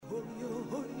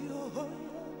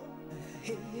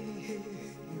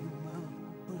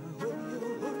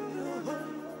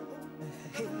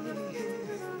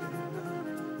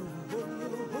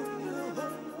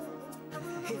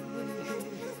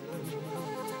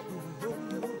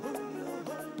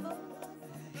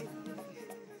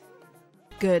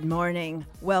Good morning.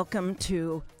 Welcome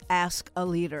to Ask a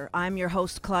Leader. I'm your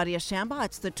host, Claudia Shamba.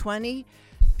 It's the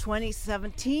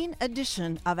 2017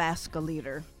 edition of Ask a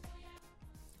Leader.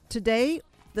 Today,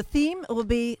 the theme will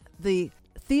be the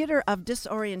theater of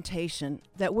disorientation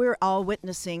that we're all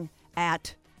witnessing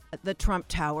at the Trump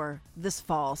Tower this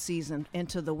fall season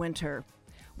into the winter.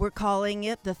 We're calling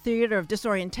it the Theater of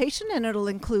Disorientation, and it'll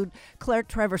include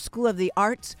Trevor School of the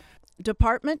Arts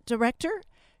Department Director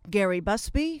Gary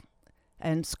Busby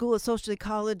and School of Social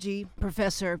Ecology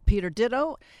Professor Peter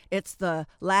Ditto. It's the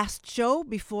last show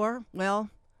before,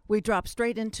 we drop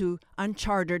straight into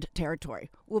uncharted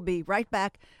territory. We'll be right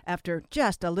back after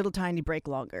just a little tiny break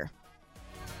longer.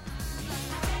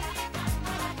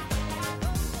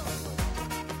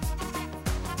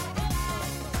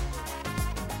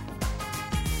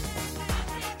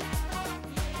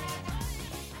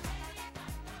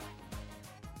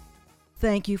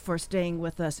 Thank you for staying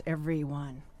with us,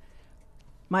 everyone.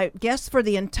 My guests for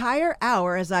the entire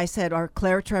hour, as I said, are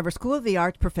Trevor School of the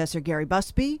Arts Professor Gary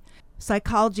Busby,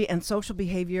 Psychology and Social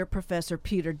Behavior Professor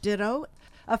Peter Ditto.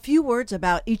 A few words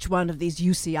about each one of these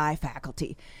UCI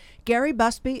faculty. Gary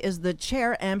Busby is the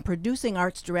Chair and Producing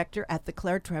Arts Director at the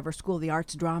Trevor School of the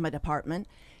Arts Drama Department.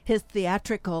 His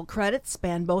theatrical credits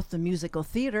span both the musical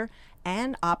theater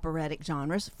and operatic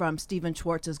genres, from Stephen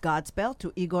Schwartz's Godspell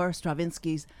to Igor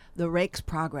Stravinsky's The Rake's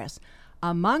Progress.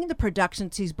 Among the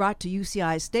productions he's brought to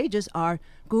UCI's stages are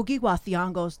Gugi wa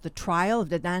Thiong'o's The Trial of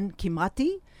Dedan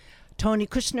Kimati, Tony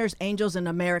Kushner's Angels in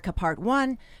America Part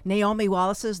 1, Naomi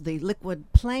Wallace's The Liquid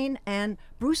Plain, and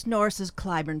Bruce Norris's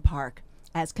Clybourne Park.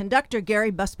 As conductor,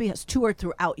 Gary Busby has toured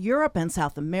throughout Europe and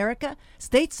South America.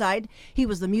 Stateside, he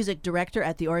was the music director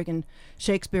at the Oregon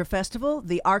Shakespeare Festival,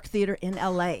 the Arc Theater in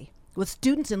L.A. With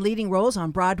students in leading roles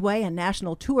on Broadway and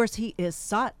national tours, he is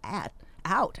sought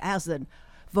out as an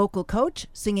vocal coach,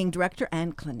 singing director,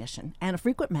 and clinician, and a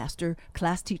frequent master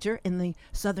class teacher in the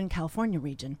Southern California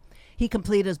region. He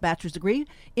completed his bachelor's degree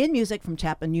in music from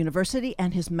Chapman University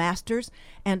and his master's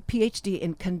and PhD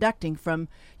in conducting from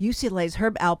UCLA's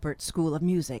Herb Alpert School of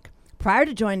Music. Prior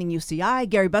to joining UCI,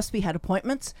 Gary Busby had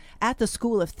appointments at the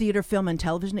School of Theater, Film, and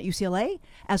Television at UCLA,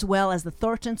 as well as the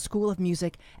Thornton School of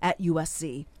Music at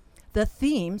USC. The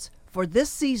themes for this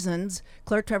season's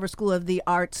Trevor School of the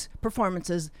Arts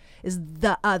performances is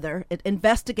The Other. It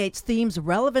investigates themes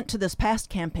relevant to this past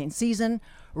campaign season: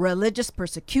 religious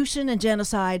persecution and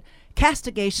genocide,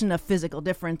 castigation of physical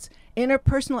difference,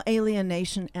 interpersonal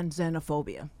alienation, and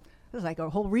xenophobia. This is like a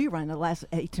whole rerun of the last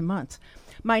 18 months.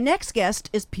 My next guest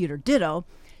is Peter Ditto.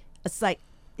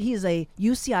 He is a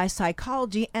UCI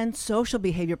psychology and social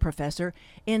behavior professor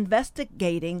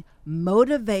investigating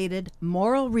motivated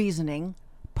moral reasoning,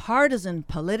 partisan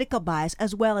political bias,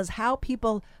 as well as how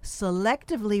people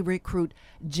selectively recruit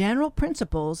general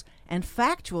principles and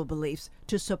factual beliefs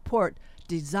to support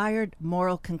desired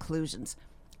moral conclusions.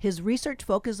 His research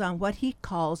focuses on what he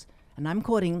calls, and I'm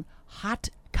quoting, hot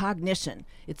cognition.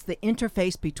 It's the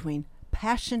interface between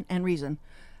passion and reason.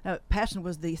 Passion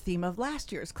was the theme of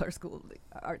last year's Clark School of the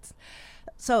Arts.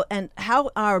 So, and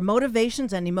how our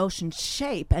motivations and emotions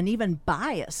shape and even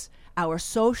bias our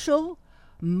social,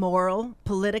 moral,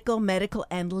 political, medical,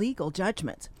 and legal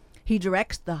judgments. He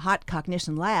directs the Hot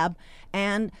Cognition Lab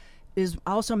and is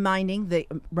also running the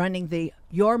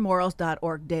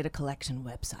yourmorals.org data collection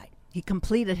website. He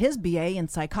completed his BA in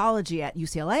psychology at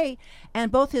UCLA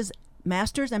and both his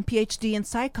master's and PhD in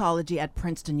psychology at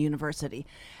Princeton University.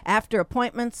 After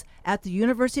appointments at the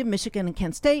University of Michigan and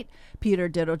Kent State, Peter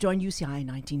Ditto joined UCI in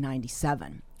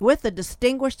 1997. With a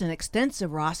distinguished and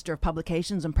extensive roster of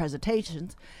publications and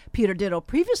presentations, Peter Ditto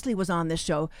previously was on this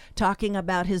show talking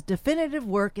about his definitive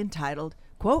work entitled,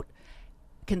 quote,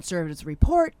 Conservatives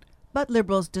Report, but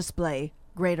Liberals Display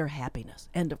Greater Happiness,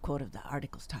 end of quote of the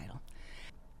article's title.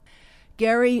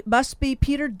 Gary Busby,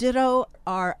 Peter Ditto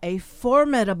are a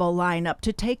formidable lineup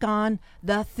to take on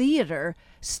the theater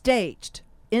staged,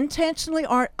 intentionally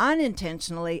or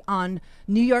unintentionally, on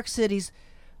New York City's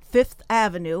Fifth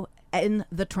Avenue in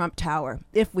the Trump Tower.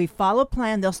 If we follow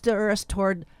plan, they'll steer us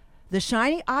toward the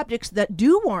shiny objects that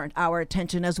do warrant our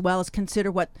attention, as well as consider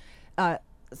what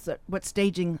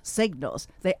staging signals.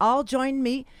 They all join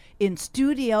me in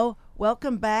studio.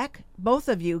 Welcome back, both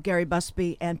of you, Gary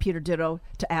Busby and Peter Ditto,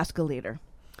 to Ask a Leader.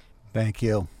 Thank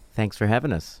you. Thanks for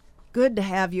having us. Good to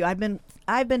have you.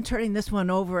 I've been turning this one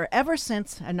over ever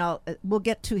since, and we'll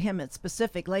get to him in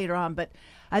specific later on. But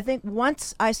I think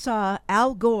once I saw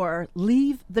Al Gore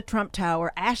leave the Trump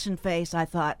Tower, ashen face, I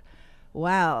thought,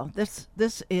 wow, this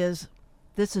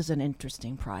is an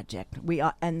interesting project. We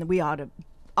ought to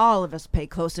all of us pay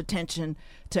close attention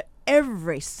to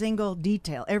every single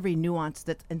detail, every nuance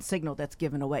and signal that's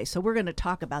given away. So we're going to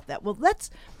talk about that. Well, let's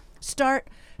start,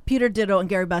 Peter Ditto and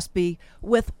Gary Busby,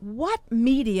 with what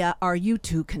media are you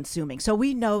two consuming? So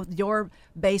we know your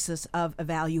basis of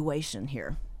evaluation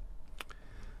here.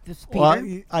 Well,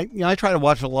 I try to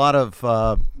watch a lot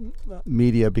of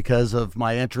media because of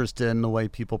my interest in the way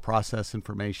people process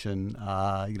information,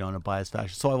 in a biased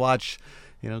fashion. So I watch,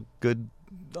 good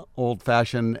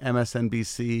old-fashioned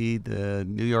MSNBC, the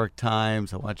New York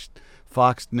Times. I watch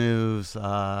Fox News.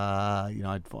 I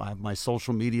have my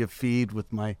social media feed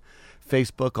with my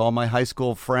Facebook, all my high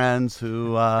school friends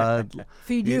who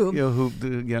feed you,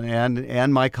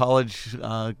 and my college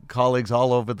colleagues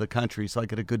all over the country. So I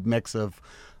get a good mix of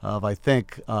I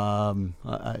think of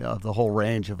the whole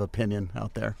range of opinion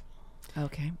out there.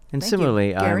 Okay. And Thank similarly,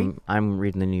 you. I'm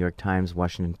reading the New York Times,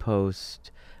 Washington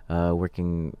Post,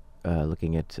 looking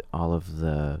at all of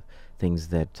the things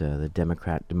that the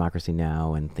Democracy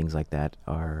Now! And things like that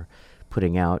are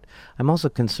putting out. I'm also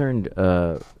concerned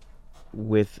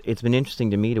it's been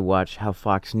interesting to me to watch how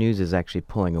Fox News is actually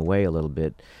pulling away a little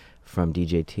bit from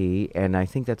DJT, and I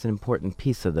think that's an important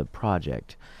piece of the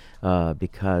project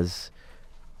because,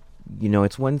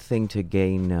 it's one thing to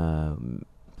gain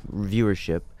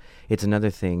viewership. It's another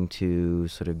thing to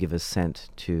sort of give a scent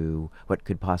to what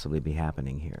could possibly be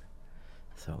happening here.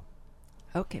 So,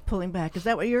 okay, pulling back. Is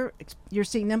that what you're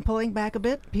seeing them pulling back a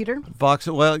bit, Peter? Fox.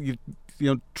 Well,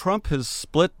 Trump has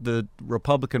split the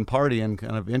Republican Party, and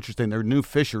kind of interesting. There are new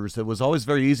fissures. It was always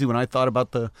very easy when I thought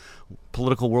about the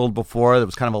political world before. There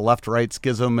was kind of a left-right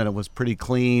schism, and it was pretty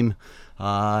clean.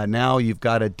 Now you've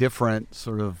got a different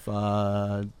sort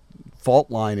of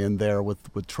fault line in there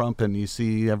with Trump, and you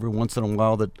see every once in a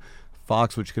while that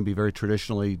Fox, which can be very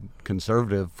traditionally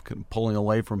conservative, pulling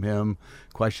away from him,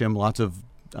 question him. Lots of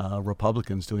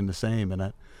Republicans doing the same,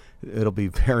 and it'll be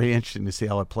very interesting to see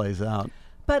how it plays out.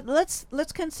 But let's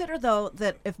consider, though,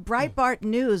 that if Breitbart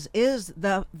News is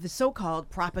the so-called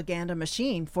propaganda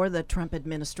machine for the Trump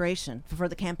administration, for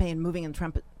the campaign moving in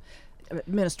Trump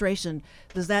administration,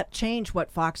 does that change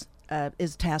what Fox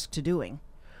is tasked to doing?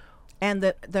 And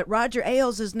that Roger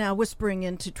Ailes is now whispering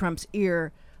into Trump's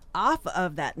ear off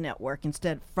of that network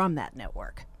instead from that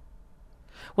network.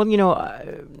 Well,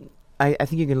 I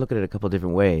think you can look at it a couple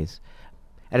different ways.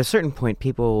 At a certain point,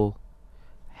 people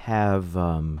have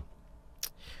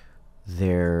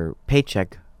their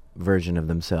paycheck version of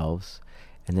themselves,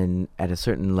 and then at a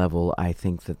certain level, I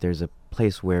think that there's a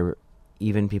place where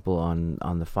even people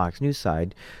on the Fox News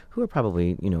side, who are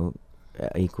probably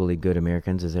equally good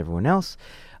Americans as everyone else,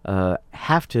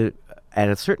 have to, at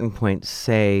a certain point,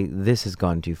 say this has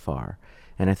gone too far.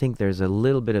 And I think there's a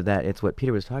little bit of that. It's what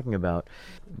Peter was talking about.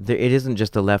 It isn't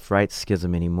just a left-right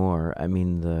schism anymore. I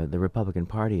mean, the Republican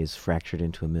Party is fractured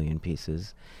into a million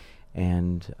pieces.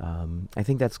 And I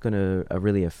think that's going to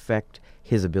really affect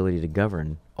his ability to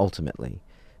govern ultimately,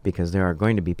 because there are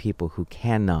going to be people who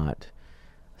cannot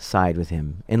side with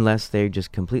him unless they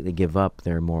just completely give up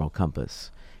their moral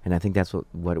compass. And I think that's what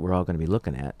we're all going to be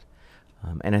looking at.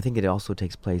 And I think it also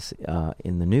takes place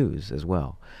in the news as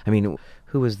well. I mean,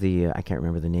 who was I can't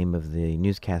remember the name of the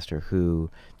newscaster who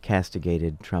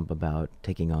castigated Trump about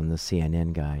taking on the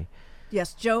CNN guy.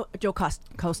 Yes, Joe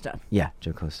Costa. Yeah,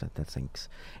 Joe Costa, that thinks.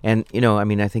 And,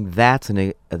 I think that's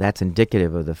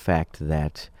indicative of the fact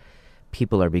that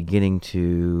people are beginning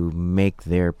to make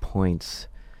their points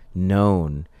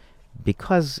known,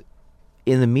 because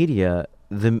in the media,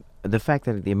 the fact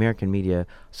that the American media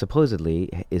supposedly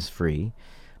is free,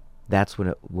 that's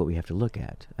what we have to look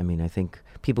at. I mean, I think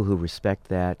people who respect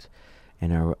that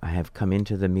and have come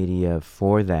into the media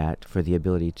for the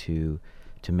ability to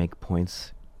make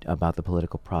points about the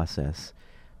political process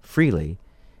freely,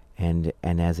 and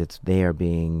as they are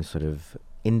being sort of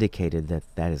indicated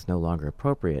that is no longer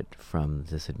appropriate from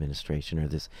this administration or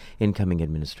this incoming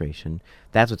administration,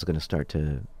 that's what's going to start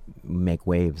to make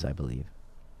waves, I believe.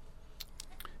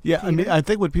 Yeah, I mean, I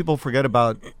think what people forget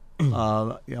about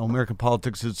American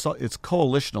politics is it's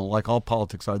coalitional, like all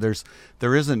politics are.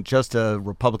 There isn't just a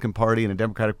Republican Party and a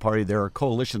Democratic Party. There are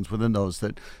coalitions within those.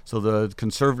 So the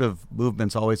conservative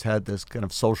movement's always had this kind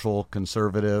of social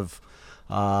conservative,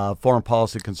 foreign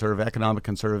policy conservative, economic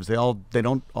conservatives. They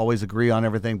don't always agree on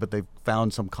everything, but they've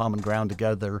found some common ground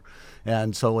together.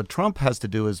 And so what Trump has to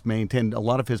do is maintain a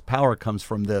lot of his power comes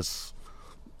from this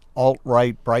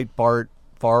alt-right, Breitbart,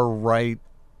 far-right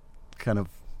kind of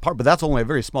part, but that's only a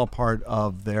very small part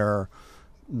of their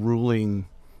ruling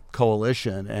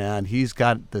coalition, and he's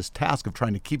got this task of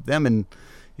trying to keep them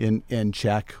in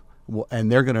check,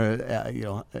 and they're going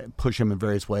to push him in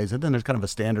various ways. And then there's kind of a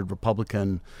standard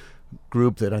Republican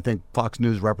group that I think Fox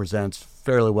News represents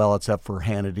fairly well, except for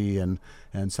Hannity and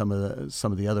some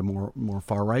of the other more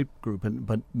far right group,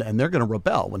 and they're going to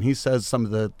rebel when he says some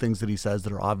of the things that he says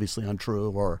that are obviously untrue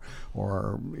or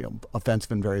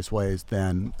offensive in various ways.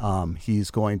 Then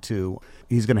he's going to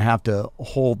have to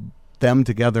hold them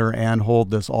together and hold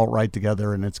this alt-right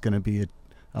together, and it's going to be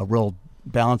a real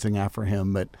balancing act for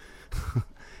him. But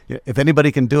if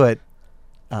anybody can do it,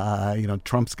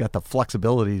 Trump's got the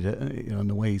flexibility to, in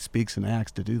the way he speaks and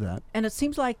acts to do that. And it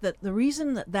seems like that the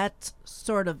reason that that's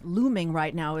sort of looming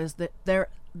right now is that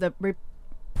the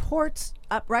reports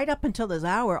right up until this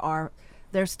hour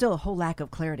there's still a whole lack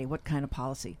of clarity. What kind of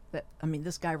policy?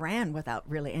 This guy ran without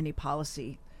really any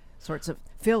policy sorts of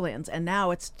fill-ins, and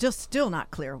now it's just still not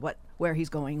clear where he's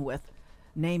going with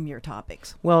name your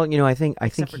topics. Well, I think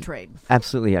except for trade.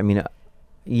 Absolutely.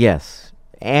 Yes,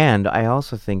 and I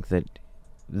also think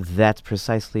that's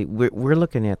precisely we're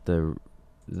looking at the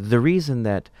reason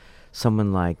that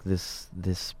someone like this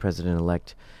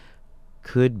president-elect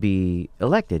could be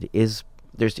elected is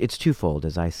it's twofold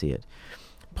as I see it.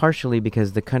 Partially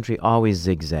because the country always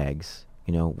zigzags.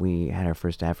 We had our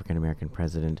first African-American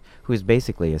president who is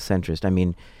basically a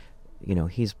centrist.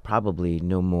 He's probably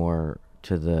no more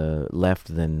to the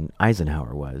left than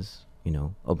Eisenhower was,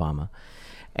 Obama.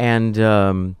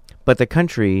 And but the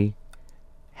country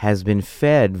has been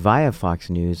fed via Fox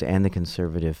News and the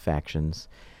conservative factions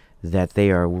that they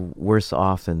are worse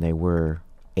off than they were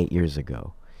 8 years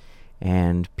ago.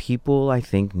 And people, I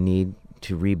think, need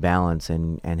to rebalance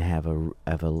and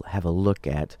have a look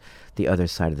at the other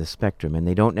side of the spectrum. And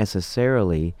they don't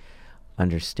necessarily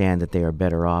understand that they are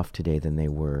better off today than they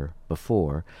were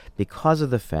before because of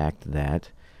the fact that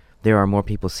there are more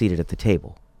people seated at the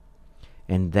table.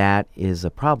 And that is a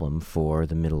problem for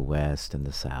the Middle West and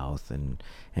the South and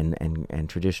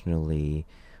traditionally,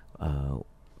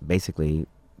 basically,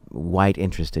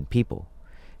 white-interested people.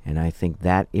 And I think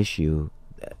that issue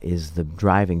is the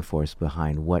driving force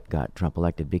behind what got Trump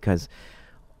elected, because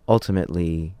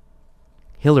ultimately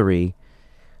Hillary,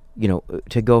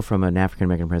 to go from an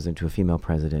African-American president to a female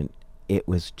president, it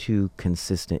was too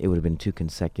consistent. It would have been 2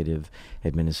 consecutive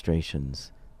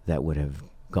administrations that would have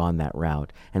gone that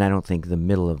route, and I don't think the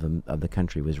middle of the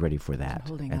country was ready for that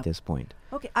at this point.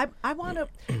 Okay, I want to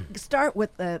start with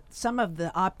some of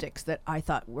the optics that I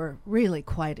thought were really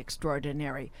quite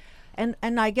extraordinary, and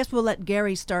I guess we'll let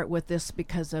Gary start with this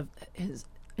because of his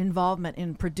involvement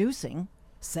in producing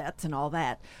sets and all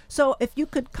that. So if you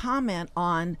could comment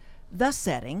on the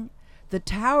setting, the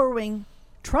towering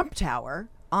Trump Tower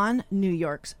on New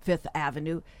York's Fifth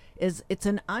Avenue. It's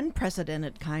an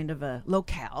unprecedented kind of a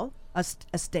locale, a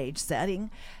stage setting,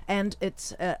 and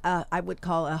it's I would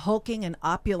call a hulking and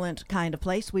opulent kind of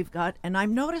place we've got. And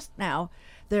I've noticed now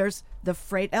there's the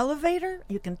freight elevator.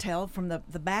 You can tell from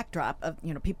the backdrop of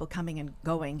people coming and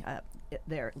going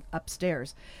there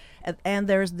upstairs, and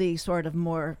there's the sort of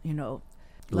more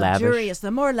luxurious,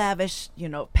 the more lavish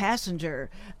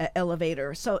passenger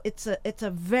elevator. So it's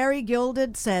a very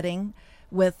gilded setting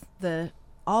with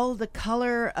all the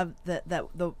color of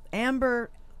the amber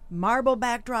marble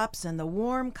backdrops and the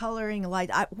warm coloring light.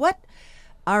 What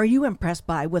are you impressed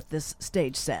by with this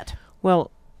stage set? Well,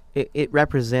 it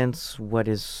represents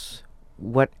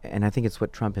and I think it's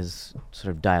what Trump has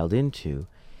sort of dialed into.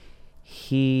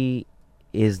 He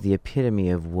is the epitome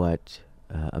of what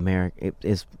America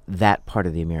is, that part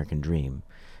of the American dream.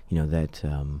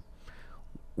 That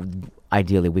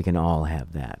ideally we can all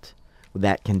have that.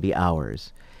 That can be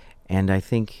ours. And I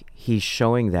think he's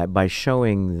showing that by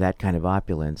showing that kind of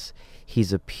opulence,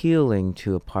 he's appealing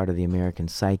to a part of the American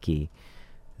psyche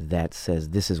that says,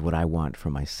 this is what I want for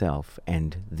myself,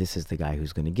 and this is the guy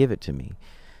who's going to give it to me.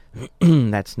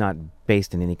 That's not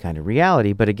based in any kind of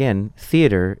reality, but again,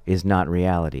 theater is not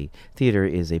reality. Theater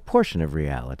is a portion of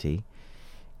reality,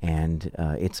 and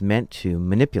it's meant to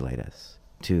manipulate us,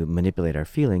 to manipulate our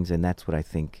feelings, and that's what I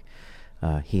think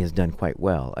he has done quite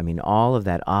well. All of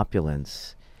that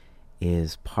opulence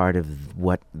is part of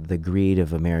what the greed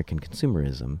of American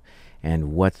consumerism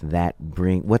and what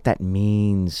that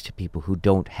means to people who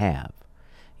don't have.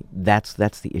 That's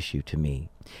the issue to me.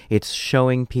 It's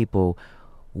showing people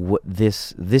what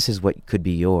this is what could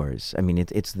be yours.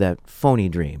 It's that phony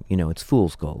dream. It's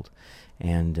fool's gold,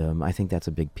 and I think that's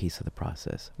a big piece of the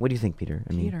process. What do you think, Peter?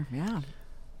 Peter, yeah.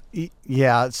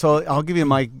 Yeah, so I'll give you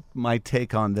my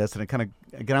take on this, and it kind of,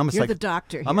 again, You're the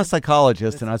doctor. I'm a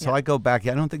psychologist, and so I go back.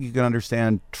 I don't think you can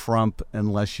understand Trump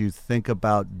unless you think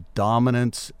about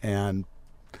dominance and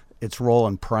its role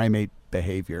in primate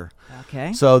behavior.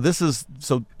 Okay. So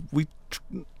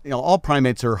all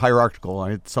primates are hierarchical.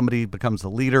 Right? Somebody becomes the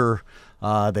leader.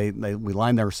 We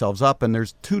line themselves up, and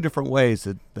there's two different ways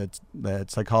that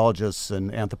psychologists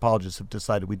and anthropologists have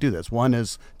decided we do this. One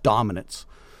is dominance.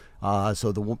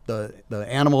 So the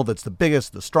animal that's the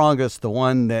biggest, the strongest, the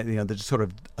one that that just sort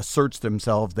of asserts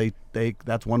themselves,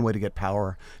 that's one way to get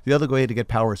power. The other way to get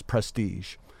power is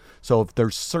prestige. So if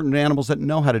there's certain animals that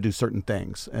know how to do certain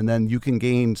things, and then you can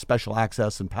gain special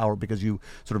access and power because you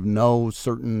sort of know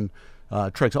certain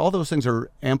tricks. All those things are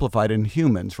amplified in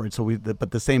humans, right? So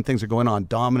but the same things are going on: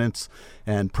 dominance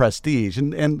and prestige.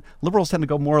 And liberals tend to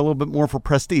go a little bit more for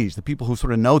prestige. The people who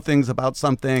sort of know things about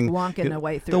something, wonking their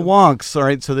way through. The wonks, all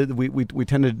right. So that we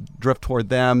tend to drift toward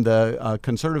them. The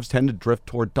conservatives tend to drift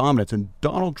toward dominance. And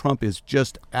Donald Trump is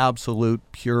just absolute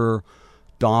pure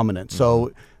dominance.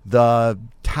 So the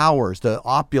towers, the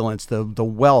opulence, the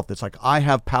wealth, it's like, I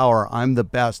have power, I'm the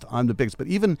best, I'm the biggest. But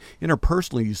even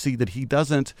interpersonally, you see that he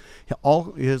doesn't,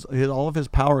 all of his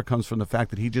power comes from the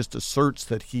fact that he just asserts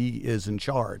that he is in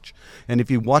charge. And if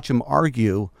you watch him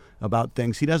argue about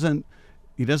things, he doesn't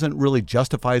really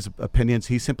justify his opinions.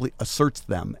 He simply asserts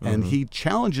them, and he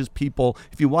challenges people.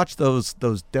 If you watch those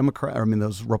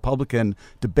Republican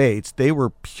debates, they were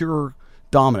pure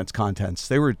dominance contests.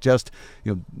 They were just,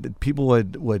 people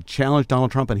would challenge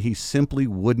Donald Trump, and he simply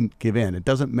wouldn't give in. It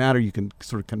doesn't matter. You can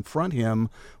sort of confront him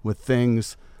with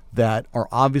things that are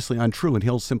obviously untrue, and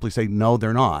he'll simply say, no,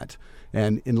 they're not.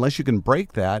 And unless you can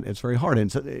break that, it's very hard. And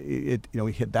so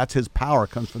that's his power,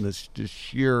 comes from this just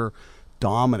sheer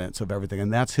dominance of everything.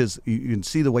 And that's his. You can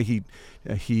see the way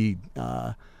he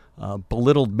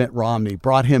belittled Mitt Romney,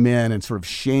 brought him in and sort of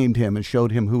shamed him and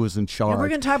showed him who was in charge. And we're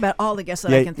going to talk about all the guests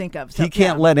that I can think of. So, he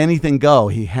can't let anything go.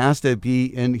 He has to be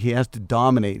in. He has to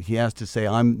dominate. He has to say,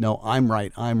 I'm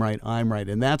right.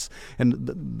 And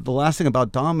the last thing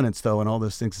about dominance, though, and all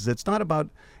those things, is it's not about,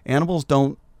 animals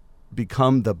don't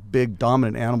become the big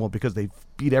dominant animal because they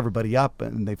beat everybody up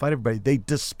and they fight everybody. They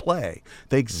display.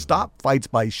 They stop fights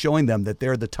by showing them that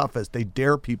they're the toughest. They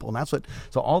dare people, and that's what.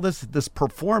 So all this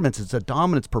performance, it's a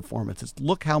dominance performance. It's,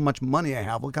 look how much money I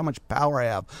have. Look how much power I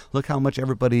have. Look how much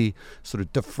everybody sort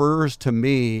of defers to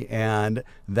me, and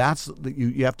that's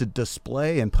you have to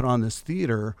display and put on this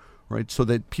theater, right, so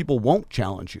that people won't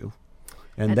challenge you.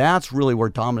 And that's really where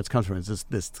dominance comes from. It's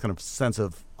this kind of sense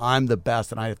of, I'm the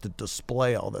best and I have to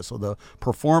display all this. So the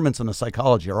performance and the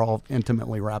psychology are all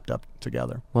intimately wrapped up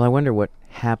together. Well, I wonder what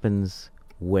happens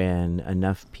when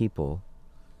enough people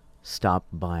stop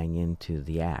buying into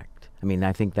the act. I mean,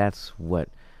 I think that's what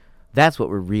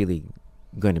we're really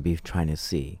going to be trying to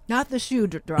see. Not the shoe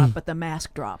drop, but the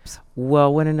mask drops.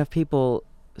 Well, when enough people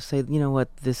say, you know what,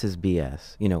 this is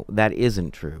BS, that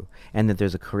isn't true, and that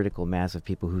there's a critical mass of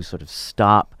people who sort of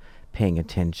stop paying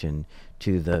attention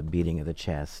to the beating of the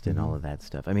chest and all of that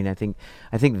stuff. I mean, I think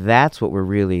that's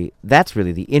really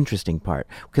the interesting part,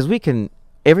 because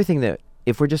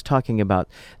if we're just talking about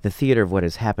the theater of what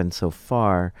has happened so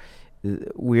far,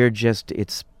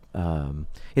 it's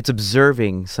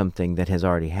observing something that has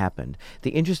already happened. The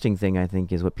interesting thing, I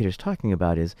think, is what Peter's talking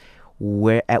about is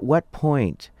at what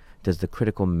point does the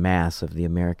critical mass of the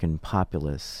American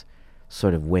populace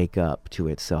sort of wake up to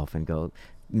itself and go,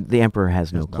 the emperor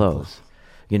has no clothes?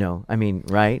 I mean,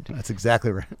 right? That's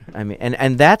exactly right. I mean,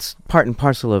 and that's part and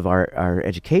parcel of our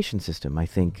education system. I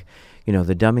think,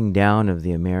 the dumbing down of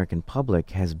the American public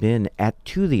has been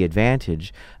to the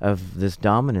advantage of this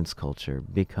dominance culture,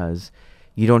 because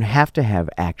you don't have to have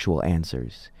actual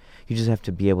answers. You just have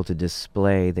to be able to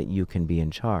display that you can be in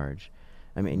charge.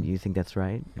 I mean, do you think that's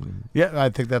right? Yeah, I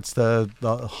think that's the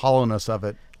hollowness of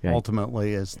it. Right.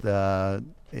 Ultimately, is the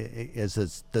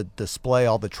display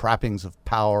all the trappings of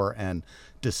power and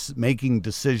making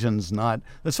decisions. Not,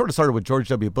 that sort of started with George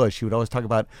W. Bush. He would always talk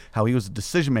about how he was a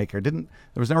decision maker. There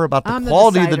was never about the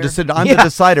quality of the decision. I'm the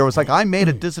decider. It was like, I made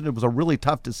a decision. It was a really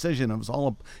tough decision.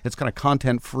 It's kind of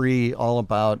content free. All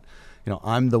about,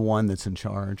 I'm the one that's in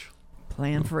charge.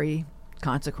 Plan free,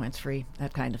 consequence free,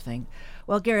 that kind of thing.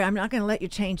 Well, Gary, I'm not going to let you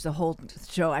change the whole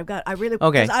show.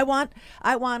 Because I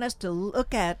want us to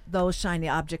look at those shiny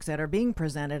objects that are being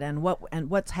presented and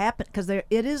what's happened, because it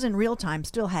is in real time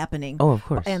still happening. Oh, of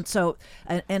course. And so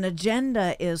an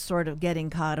agenda is sort of getting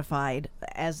codified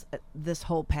as this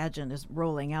whole pageant is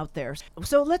rolling out there.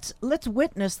 So let's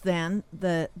witness then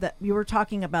you were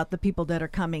talking about the people that are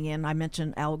coming in. I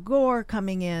mentioned Al Gore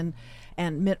coming in,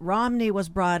 and Mitt Romney was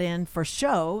brought in for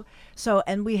show. So,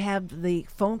 and we have the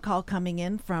phone call coming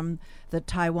in from the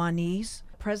Taiwanese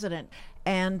president.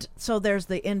 And so there's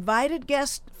the invited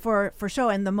guest for show.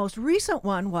 And the most recent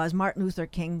one was Martin Luther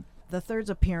King the third's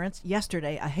appearance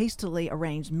yesterday, a hastily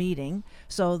arranged meeting,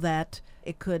 so that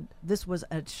this was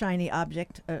a shiny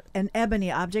object, an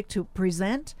ebony object to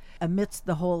present amidst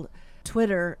the whole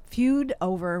Twitter feud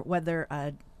over whether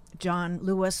John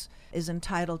Lewis is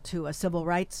entitled to a civil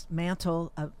rights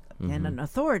mantle and an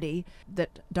authority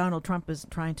that Donald Trump is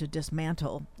trying to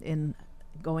dismantle in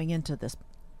going into this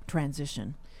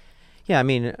transition. Yeah, I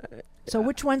mean... So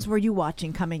which ones were you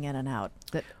watching coming in and out?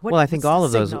 Well, I think all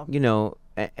of those,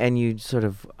 and you sort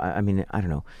of, I mean, I don't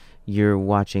know, you're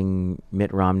watching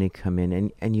Mitt Romney come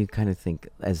in, and you kind of think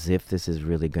as if this is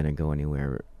really going to go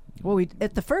anywhere. Well,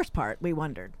 at the first part, we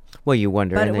wondered. Well, you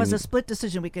wonder. But it was a split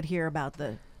decision. We could hear about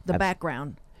the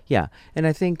background. Yeah, and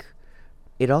I think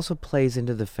it also plays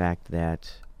into the fact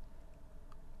that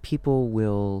people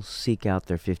will seek out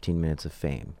their 15 minutes of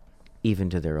fame, even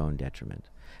to their own detriment.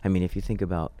 I mean, if you think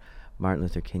about Martin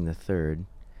Luther King III,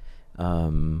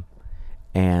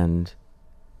 and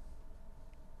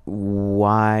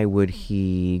why would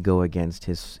he go against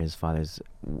his father's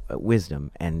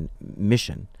wisdom and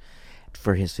mission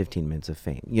for his 15 minutes of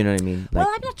fame? You know what I mean? Well,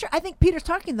 I'm not sure. I think Peter's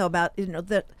talking, though, about,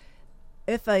 that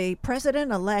if a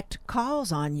president-elect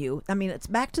calls on you, I mean, it's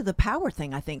back to the power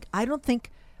thing, I think. I don't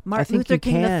think Martin Luther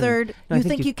King III, you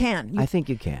think you can. I think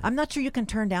you can. I'm not sure you can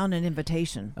turn down an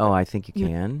invitation. Oh, I think you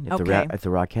can. If the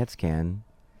Rockettes can.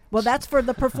 Well, that's for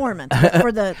the performance,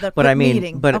 for the but I mean,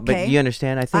 meeting. But you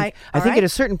understand? I think at a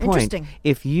certain point,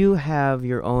 if you have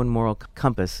your own moral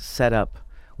compass set up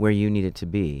where you need it to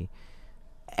be,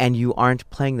 and you aren't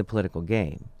playing the political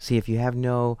game, see, if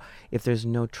there's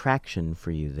no traction for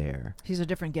you there. He's a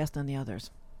different guest than the others.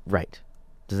 Right.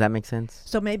 Does that make sense?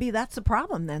 So maybe that's the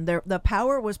problem then. The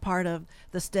power was part of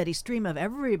the steady stream of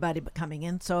everybody coming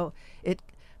in, so it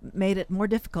made it more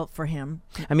difficult for him.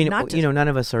 I mean, none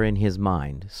of us are in his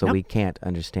mind, so we can't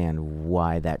understand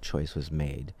why that choice was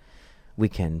made. We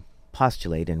can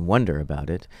postulate and wonder about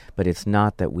it, but it's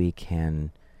not that we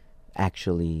can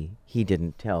actually, he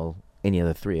didn't tell any of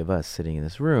the three of us sitting in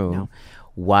this room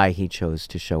why he chose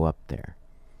to show up there.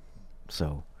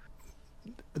 So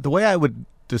the way I would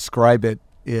describe it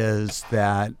is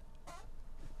that,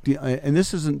 and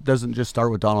this doesn't just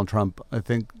start with Donald Trump. I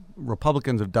think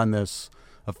Republicans have done this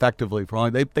effectively for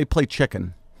long. They play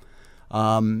chicken.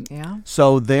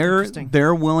 So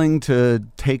they're willing to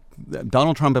take,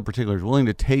 Donald Trump in particular is willing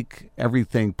to take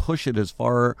everything, push it as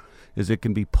far as it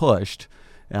can be pushed,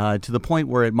 to the point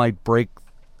where it might break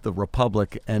the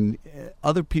republic, and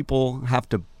other people have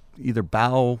to either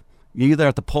bow. You either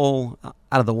have to pull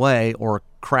out of the way or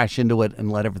crash into it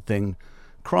and let everything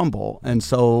crumble. And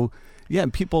so,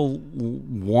 people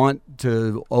want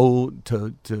to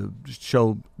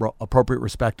show appropriate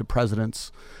respect to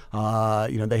presidents.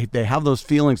 They have those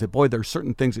feelings that, boy, there are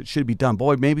certain things that should be done.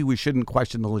 Boy, maybe we shouldn't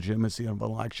question the legitimacy of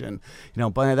an election.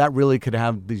 But that really could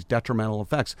have these detrimental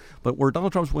effects. But where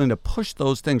Donald Trump's willing to push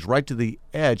those things right to the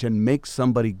edge and make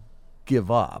somebody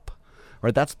give up,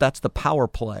 right? That's the power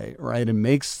play, right? And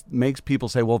makes people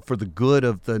say, well, for the good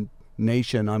of the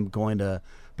nation, I'm going to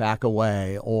back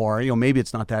away, or maybe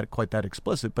it's not quite that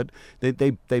explicit, but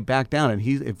they back down,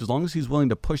 and as long as he's willing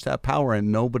to push that power,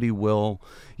 and nobody will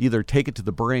either take it to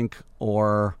the brink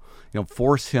or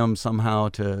force him somehow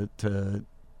to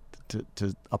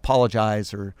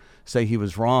apologize or say he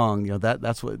was wrong.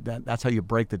 That's how you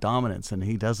break the dominance, and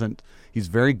he doesn't. He's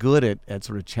very good at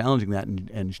sort of challenging that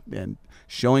and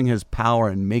showing his power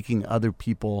and making other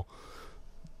people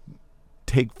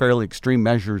take fairly extreme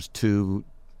measures to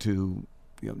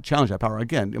challenge that power.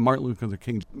 Again, Martin Luther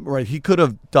King, right? He could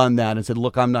have done that and said,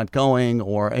 "Look, I'm not going."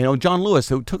 Or John Lewis,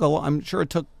 who took I'm sure it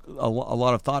took a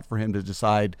lot of thought for him to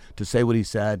decide to say what he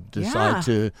said, decide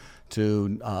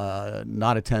to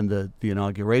not attend the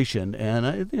inauguration,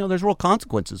 and there's real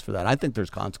consequences for that. I think there's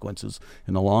consequences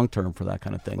in the long term for that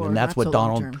kind of thing, and that's what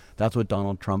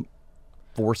Donald Trump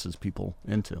forces people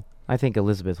into. I think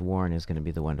Elizabeth Warren is going to be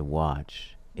the one to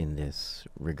watch in this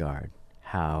regard.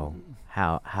 How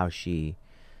she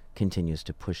continues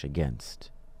to push against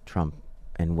Trump,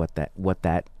 and what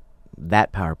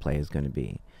that power play is going to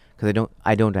be. Because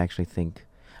I don't actually think,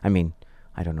 I mean,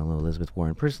 I don't know Elizabeth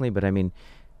Warren personally, but I mean,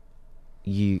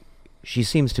 she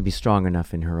seems to be strong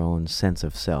enough in her own sense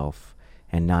of self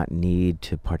and not need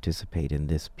to participate in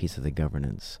this piece of the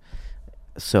governance.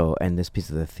 And this piece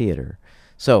of the theater.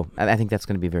 So I think that's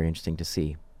going to be very interesting to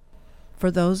see. For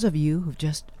those of you who've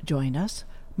just joined us,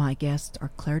 my guests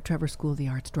are Trevor School of the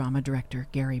Arts drama director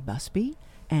Gary Busby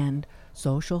and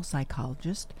social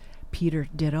psychologist Peter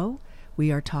Ditto.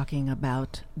 We are talking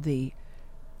about the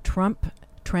Trump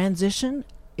transition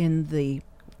in the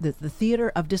the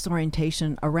theater of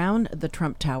disorientation around the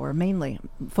Trump Tower, mainly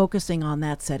focusing on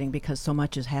that setting because so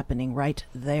much is happening right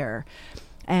there.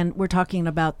 And we're talking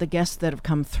about the guests that have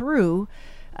come through.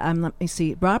 Let me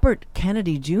see. Robert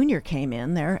Kennedy Jr. came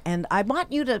in there, and I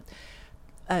want you to,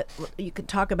 you could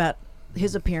talk about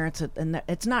his appearance, and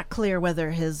it's not clear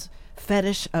whether his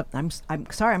fetish, I'm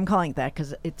sorry I'm calling it that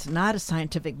because it's not a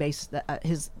scientific basis,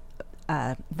 his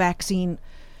vaccine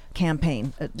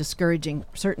campaign, discouraging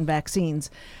certain vaccines.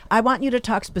 I want you to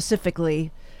talk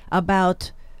specifically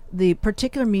about the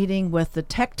particular meeting with the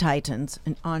tech titans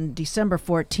on December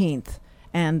 14th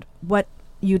and what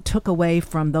you took away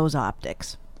from those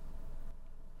optics.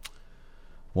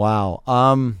 Wow.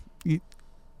 I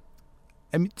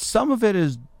mean, some of it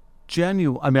is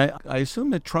genuine. I mean, I assume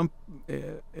that Trump,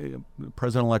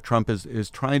 President-elect Trump, is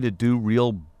trying to do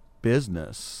real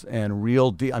business and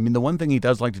real I mean, the one thing he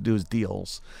does like to do is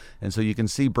deals, and so you can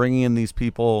see bringing in these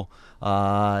people.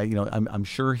 I'm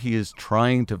sure he is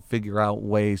trying to figure out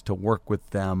ways to work with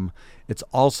them. It's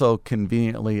also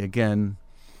conveniently, again,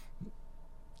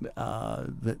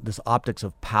 this optics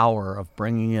of power of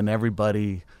bringing in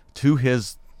everybody to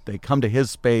his. They come to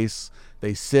his space.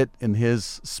 They sit in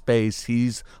his space.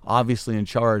 He's obviously in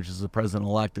charge as the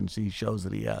president-elect, and he shows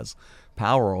that he has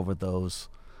power over those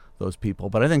people.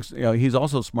 But I think he's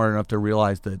also smart enough to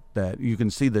realize that you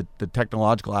can see the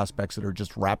technological aspects that are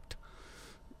just wrapped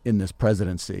in this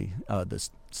presidency, this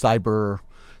cyber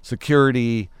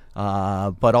security,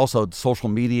 but also social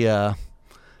media.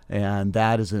 And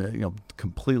that is a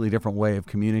completely different way of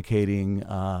communicating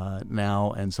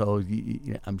now. And so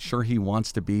I'm sure he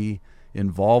wants to be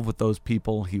involved with those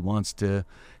people. He wants to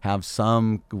have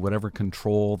some whatever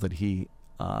control that he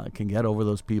can get over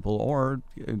those people, or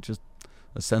just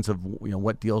a sense of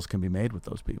what deals can be made with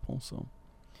those people. So,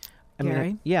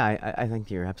 Gary? I think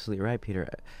you're absolutely right, Peter.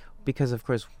 Because of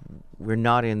course we're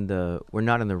not in the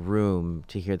room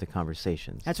to hear the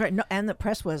conversations. That's right. No, and the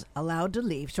press was allowed to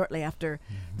leave shortly after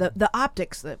the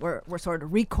optics that were sort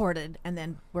of recorded, and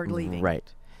then we're leaving.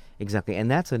 Right, exactly. And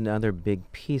that's another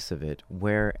big piece of it.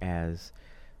 Whereas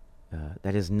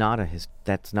that's not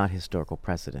historical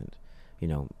precedent.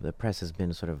 The press has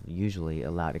been sort of usually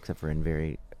allowed, except for in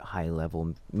very high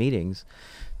level meetings,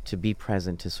 to be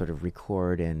present to sort of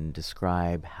record and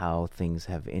describe how things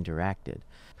have interacted.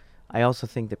 I also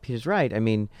think that Peter's right. I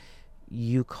mean,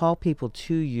 you call people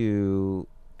to you,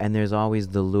 and there's always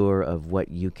the lure of what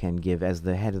you can give as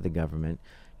the head of the government.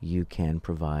 You can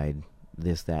provide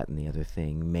this, that, and the other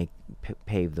thing,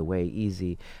 pave the way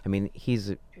easy. I mean,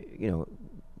 he's,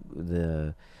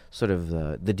 the sort of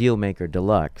the deal maker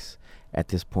deluxe at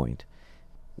this point.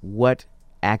 What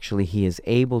actually he is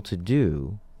able to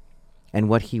do, and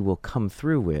what he will come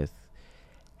through with,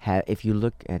 if you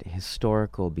look at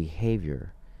historical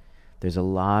behavior, there's a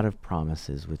lot of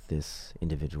promises with this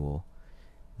individual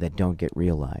that don't get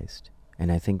realized.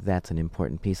 And I think that's an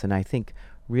important piece. And I think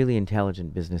really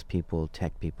intelligent business people,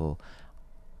 tech people,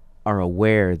 are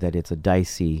aware that it's a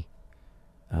dicey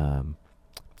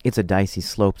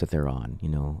slope that they're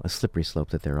on, a slippery slope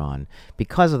that they're on,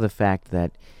 because of the fact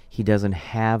that he doesn't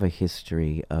have a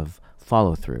history of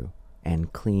follow-through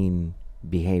and clean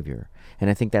behavior. And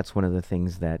I think that's one of the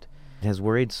things that has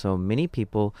worried so many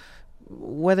people.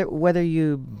 Whether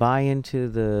you buy into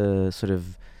the sort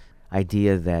of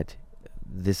idea that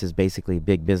this is basically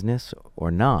big business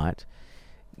or not,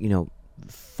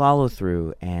 follow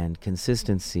through and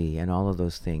consistency and all of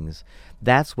those things.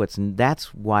 That's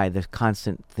why the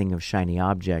constant thing of shiny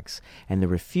objects and the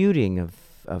refuting of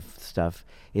stuff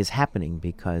is happening,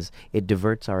 because it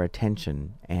diverts our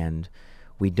attention and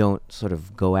we don't sort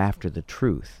of go after the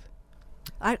truth.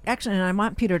 I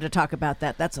want Peter to talk about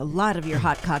that. That's a lot of your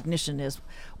hot cognition is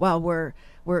while we're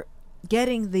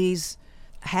getting these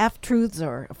half-truths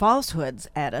or falsehoods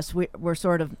at us, we're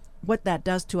sort of what that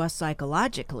does to us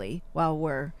psychologically while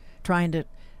we're trying to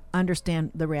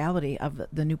understand the reality of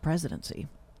the new presidency.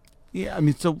 Yeah, I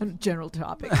mean, so a general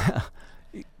topic.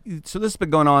 So this has been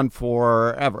going on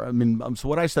forever. I mean, so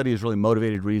what I study is really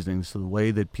motivated reasoning. So the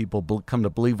way that people come to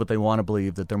believe what they want to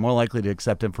believe, that they're more likely to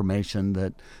accept information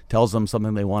that tells them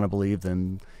something they want to believe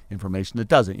than information that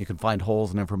doesn't. You can find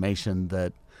holes in information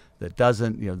that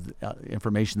doesn't,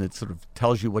 information that sort of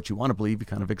tells you what you want to believe, you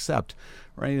kind of accept,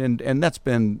 right? And that's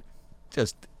been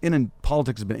just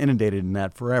politics has been inundated in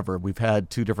that forever. We've had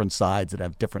two different sides that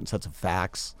have different sets of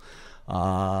facts.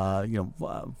 For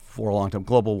a long time,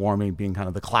 global warming being kind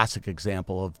of the classic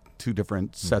example of two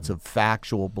different sets of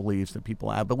factual beliefs that people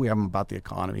have, but we have them about the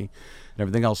economy and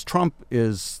everything else. Trump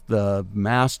is the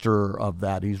master of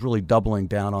that. He's really doubling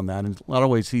down on that. In a lot of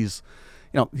ways, he's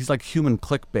he's like human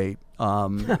clickbait.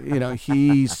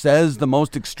 He says the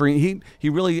most extreme. He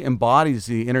really embodies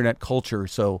the internet culture.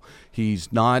 So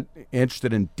he's not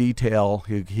interested in detail.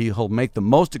 He'll make the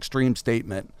most extreme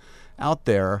statement out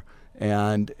there,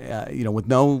 and with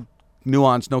no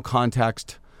nuance, no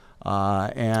context.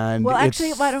 And well,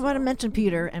 actually, I want to mention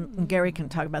Peter, and Gary can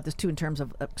talk about this too in terms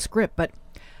of script. But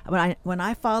when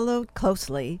I followed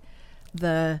closely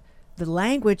the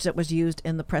language that was used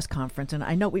in the press conference, and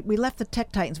I know we left the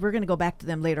Tech Titans. We're going to go back to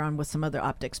them later on with some other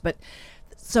optics. But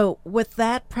so with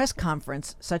that press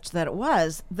conference, such that it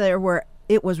was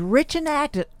rich in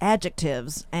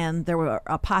adjectives, and there were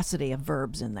a paucity of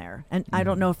verbs in there. And I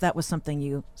don't know if that was something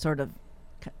you sort of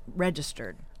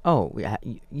registered. Oh,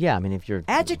 yeah. I mean, if you're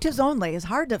adjectives only, it's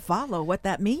hard to follow what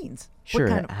that means.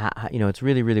 Sure. It's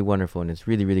really, really wonderful, and it's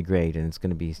really, really great, and it's going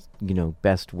to be,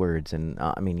 best words. And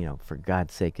for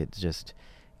God's sake, if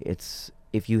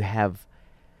you're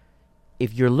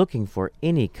looking for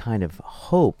any kind of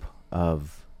hope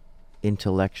of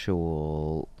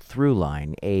intellectual through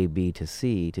line, A, B to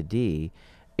C to D,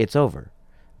 it's over.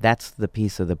 That's the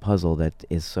piece of the puzzle that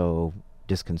is so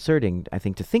disconcerting, I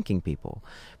think, to thinking people.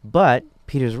 But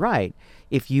Peter's right.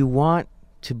 If you want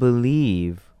to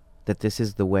believe that this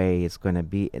is the way it's going to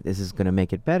be, this is going to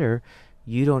make it better,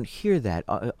 you don't hear that.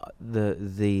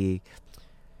 There's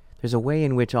a way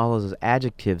in which all of those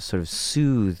adjectives sort of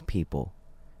soothe people,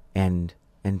 and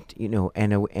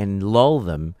lull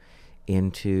them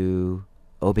into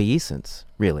obeisance.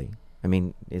 Really, I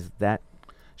mean, is that?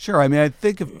 Sure. I mean, I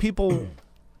think if people.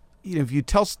 If you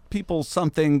tell people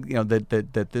something,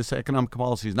 that this economic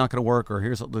policy is not going to work, or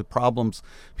here's the problems,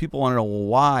 people want to know, well,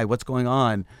 why, what's going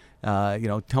on?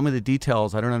 Tell me the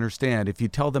details. I don't understand. If you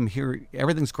tell them, here,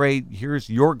 everything's great, here's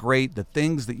your great, the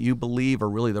things that you believe are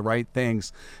really the right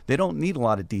things, they don't need a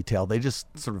lot of detail. They just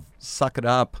sort of suck it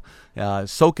up,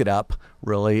 soak it up,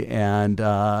 really, and,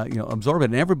 absorb it.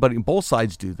 And everybody, both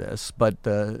sides do this, but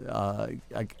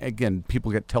again,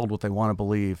 people get told what they want to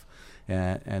believe.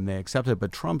 And they accept it,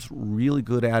 but Trump's really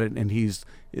good at it, and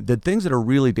the things that are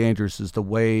really dangerous is the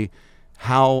way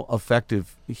how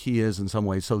effective he is in some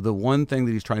ways. So the one thing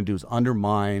that he's trying to do is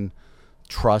undermine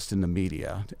trust in the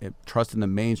media, trust in the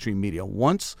mainstream media.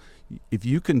 If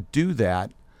you can do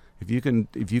that, if you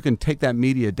can take that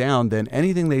media down, then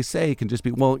anything they say can just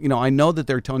be, well, I know that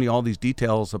they're telling you all these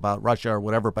details about Russia or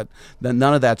whatever, but then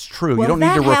none of that's true. Well, you don't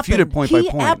need to refute it point by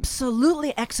point. He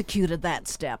absolutely executed that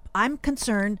step. I'm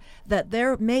concerned that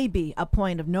there may be a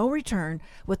point of no return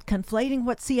with conflating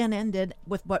what CNN did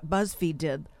with what Busby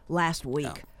did last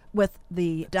week with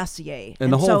the dossier.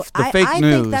 And the fake news. I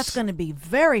think that's going to be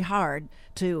very hard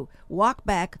to walk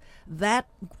back that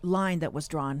line that was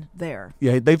drawn there.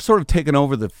 Yeah, they've sort of taken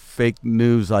over the fake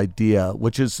news idea,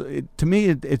 which is, to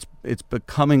me, it's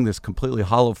becoming this completely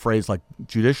hollow phrase like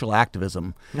judicial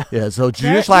activism. Yeah, so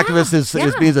judicial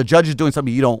activism means a judge is doing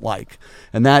something you don't like,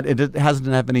 and that it doesn't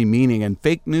have any meaning. And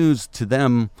fake news to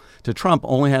them, to Trump,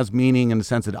 only has meaning in the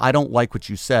sense that I don't like what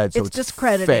you said, so it's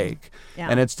discrediting. Fake,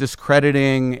 and it's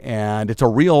discrediting, and it's a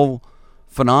real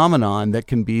phenomenon that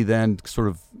can be then sort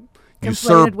of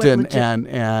usurped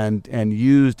and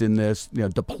used in this,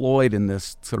 deployed in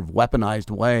this sort of weaponized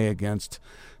way against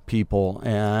people,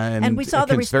 and we saw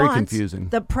the response. Very confusing.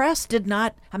 The press did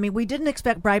not. I mean, we didn't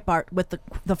expect Breitbart with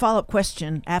the follow-up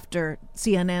question after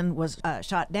CNN was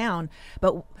shot down,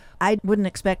 but I wouldn't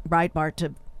expect Breitbart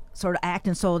to sort of act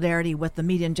in solidarity with the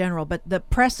media in general. But the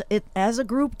press, as a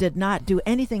group, did not do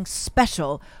anything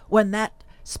special when that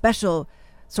special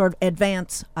sort of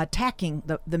advance attacking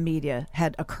the media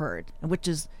had occurred, which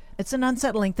it's an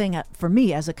unsettling thing for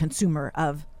me as a consumer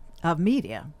of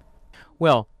media.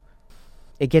 Well,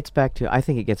 I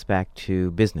think it gets back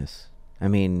to business. I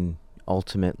mean,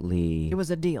 ultimately, it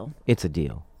was a deal. It's a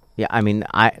deal. Yeah, I mean,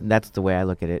 that's the way I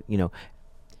look at it.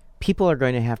 People are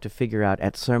going to have to figure out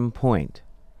at some point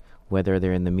whether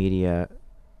they're in the media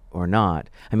or not.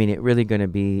 I mean,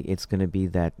 it's going to be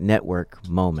that network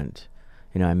moment.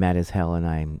 I'm mad as hell,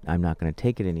 and I'm not going to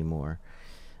take it anymore.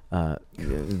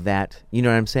 That, you know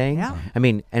what I'm saying? Yeah. I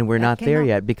mean, and we're not there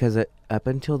yet, because up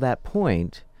until that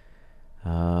point,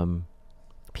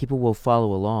 people will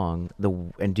follow along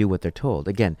and do what they're told.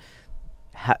 Again,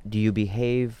 do you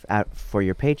behave for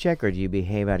your paycheck, or do you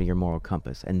behave out of your moral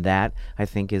compass? And that, I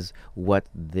think, is what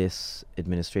this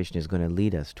administration is going to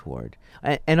lead us toward,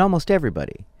 and almost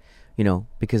everybody,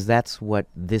 because that's what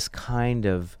this kind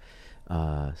of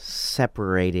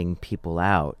separating people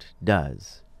out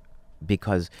does,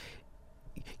 because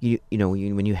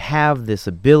when you have this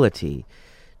ability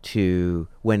to,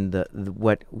 when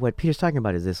what Peter's talking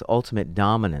about is this ultimate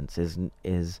dominance, is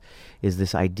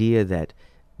this idea that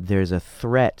there's a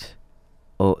threat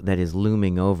that is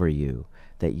looming over you,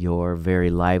 that your very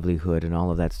livelihood and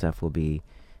all of that stuff will be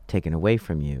taken away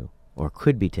from you, or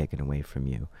could be taken away from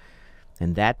you.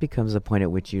 And that becomes the point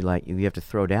at which you have to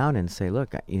throw down and say,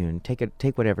 look,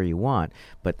 take whatever you want,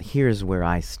 but here's where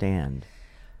I stand.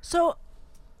 So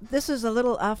this is a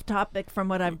little off topic from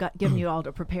what I've given you all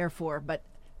to prepare for, but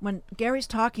when Gary's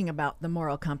talking about the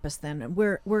moral compass, then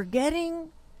we're getting,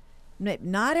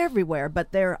 not everywhere,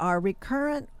 but there are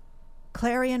recurrent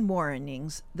clarion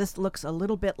warnings. This looks a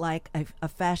little bit like a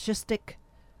fascistic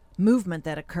movement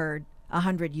that occurred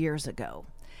 100 years ago.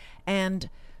 And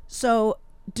so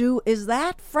is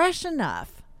that fresh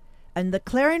enough? And the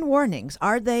clarion warnings,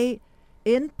 are they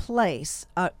in place,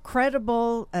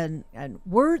 credible and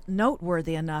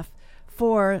noteworthy enough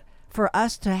for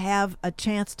us to have a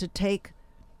chance to take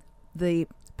the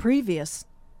previous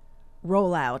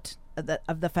rollout of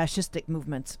the fascistic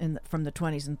movements from the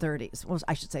 20s and 30s? Well,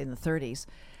 I should say in the 30s.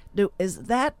 Is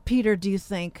that, Peter, do you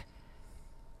think,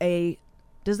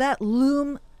 does that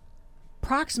loom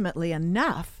proximately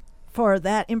enough for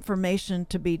that information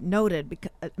to be noted?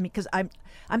 Because I'm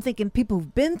thinking people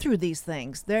who've been through these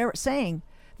things, they're saying,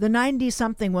 the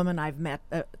 90-something woman I've met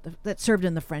that served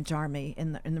in the French army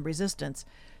in the resistance,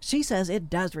 she says it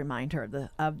does remind her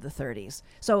of the 30s.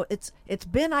 So it's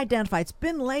been identified, it's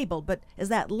been labeled, but is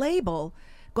that label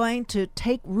going to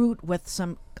take root with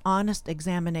some honest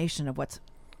examination of what's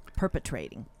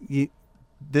perpetrating?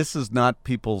 This is not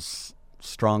people's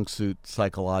strong suit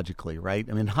psychologically, right?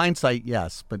 I mean, hindsight,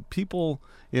 yes, but people,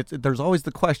 there's always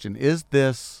the question, is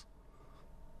this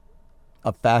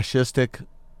a fascistic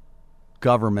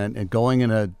government and going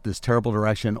in this terrible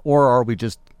direction, or are we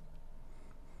just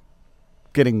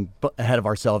getting ahead of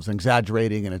ourselves and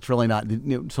exaggerating, and it's really not,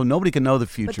 so nobody can know the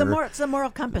future. But it's the moral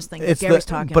compass thing that Gary's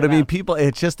talking about. But I mean, people,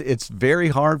 it's very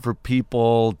hard for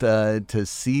people to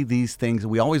see these things.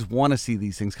 We always want to see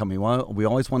these things coming. We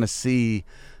always want to see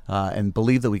and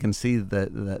believe that we can see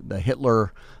the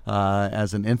Hitler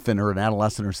as an infant or an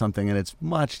adolescent or something,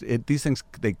 and these things,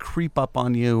 they creep up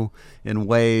on you in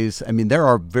ways. I mean, there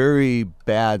are very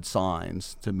bad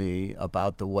signs to me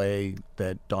about the way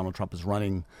that Donald Trump is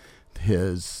running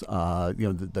his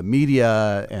the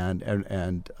media,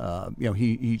 and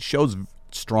he shows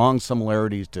strong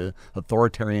similarities to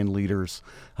authoritarian leaders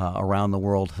around the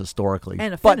world historically,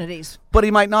 and affinities, but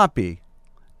he might not be.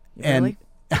 Really? And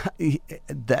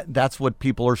that's what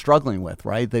people are struggling with,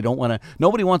 right? They don't want to.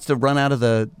 Nobody wants to run out of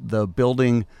the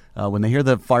building when they hear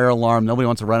the fire alarm. Nobody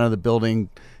wants to run out of the building,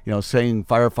 saying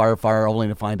fire, fire, fire, only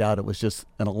to find out it was just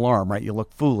an alarm, right? You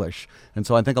look foolish, and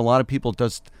so I think a lot of people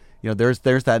just. There's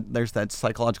that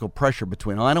psychological pressure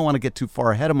between, I don't want to get too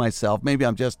far ahead of myself. Maybe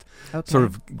I'm just sort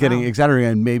of getting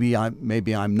exaggerated, and maybe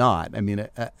I'm not. I mean,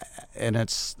 and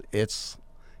it's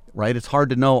right. It's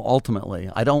hard to know ultimately.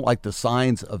 I don't like the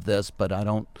signs of this, but I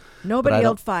don't. Nobody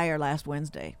yelled fire last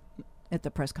Wednesday at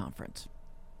the press conference,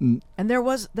 and there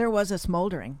was a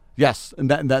smoldering. Yes, and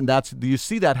that's, you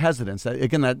see that hesitance.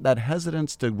 Again, that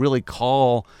hesitance to really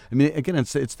call. I mean, again,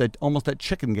 it's that almost that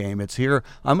chicken game. It's here.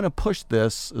 I'm going to push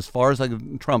this as far as I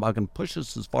can. Trump, I can push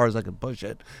this as far as I can push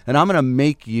it, and I'm going to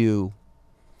make you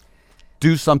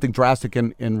do something drastic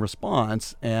in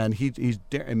response. And he's.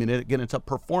 I mean, again, it's a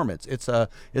performance. It's a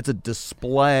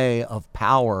display of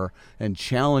power and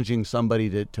challenging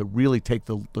somebody to really take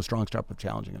the strong step of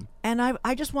challenging him. And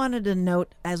I just wanted to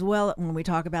note as well, when we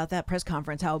talk about that press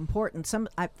conference, how important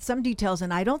some details,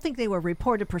 and I don't think they were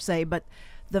reported per se, but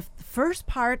the first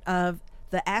part of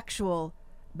the actual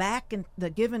back and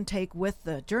the give and take with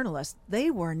the journalists,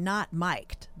 they were not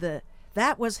mic'd.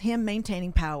 That was him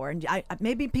maintaining power, and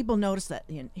maybe people noticed that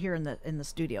here in the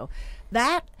studio.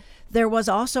 That there was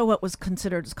also what was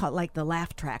considered, it's called like the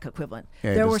laugh track equivalent.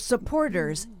 Yeah, there were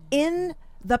supporters in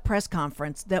the press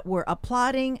conference that were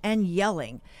applauding and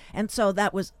yelling, and so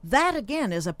that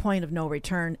again is a point of no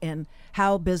return in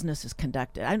how business is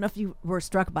conducted. I don't know if you were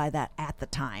struck by that at the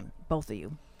time, both of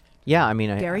you. Yeah, I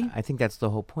mean, Gary? I think that's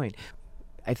the whole point.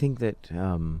 I think that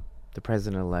the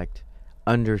president-elect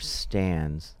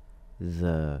understands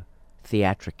the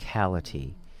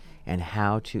theatricality and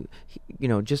how to,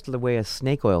 just the way a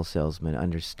snake oil salesman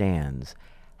understands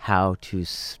how to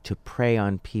prey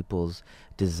on people's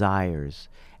desires,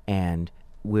 and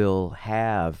will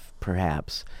have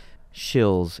perhaps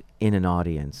shills in an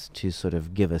audience to sort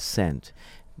of give assent,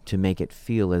 to make it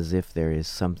feel as if there is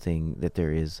something, that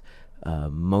there is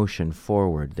motion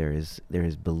forward, there is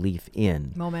belief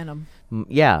in momentum.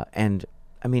 Yeah, and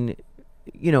I mean,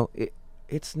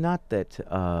 it's not that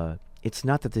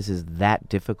this is that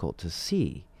difficult to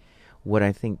see. What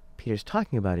I think Peter's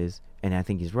talking about is, and I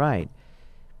think he's right,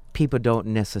 people don't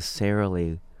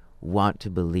necessarily want to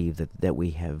believe that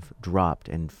we have dropped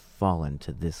and fallen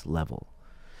to this level.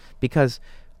 Because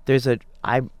there's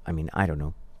I don't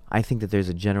know. I think that there's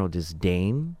a general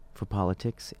disdain for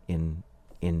politics in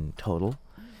total,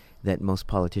 that most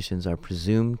politicians are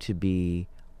presumed to be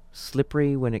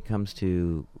slippery when it comes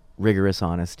to rigorous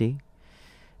honesty.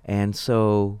 And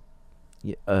so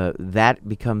that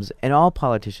becomes, and all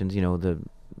politicians,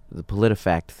 the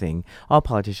PolitiFact thing, all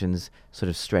politicians sort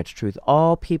of stretch truth.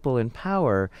 All people in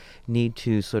power need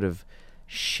to sort of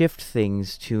shift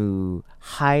things to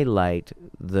highlight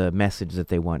the message that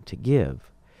they want to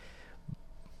give.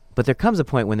 But there comes a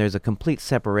point when there's a complete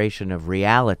separation of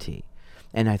reality.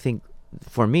 And I think,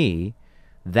 for me,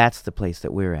 that's the place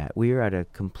that we're at. We are at a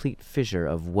complete fissure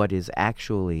of what is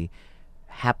actually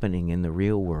happening in the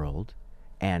real world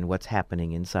and what's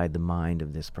happening inside the mind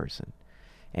of this person.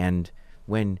 And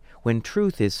when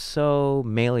truth is so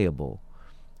malleable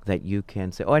that you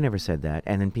can say, oh, I never said that,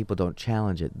 and then people don't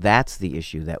challenge it, that's the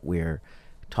issue that we're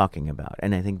talking about.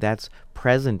 And I think that's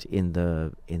present in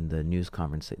the news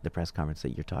conference, the press conference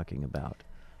that you're talking about.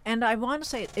 And I want to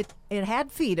say it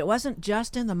had feet. It wasn't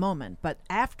just in the moment, but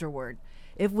afterward.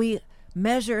 If we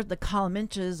measured the column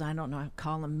inches, I don't know,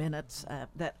 column minutes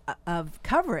of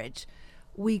coverage,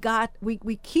 we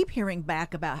keep hearing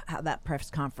back about how that press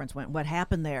conference went, what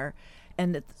happened there.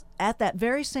 And at that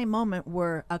very same moment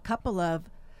were a couple of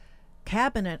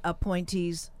cabinet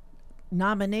appointees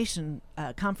nomination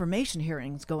confirmation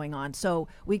hearings going on. So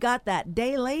we got that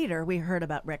day later. We heard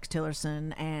about Rex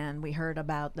Tillerson, and we heard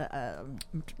about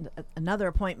another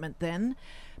appointment then.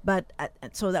 But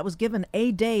so that was given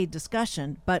a day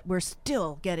discussion, but we're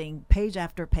still getting page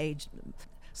after page,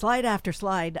 slide after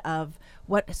slide of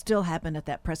what still happened at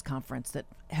that press conference that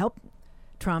helped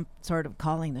Trump sort of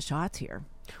calling the shots here.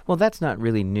 Well, that's not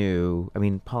really new. I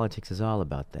mean, politics is all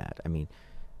about that. I mean,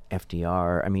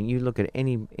 FDR, I mean, you look at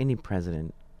any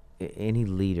president, any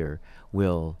leader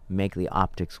will make the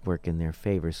optics work in their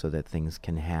favor so that things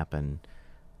can happen,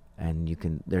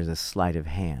 and there's a sleight of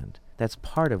hand. That's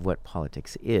part of what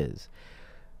politics is.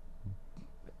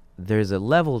 There's a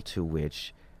level to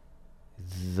which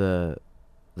the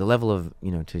level of,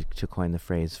 to coin the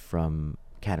phrase from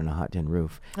Cat on a Hot Tin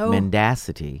Roof,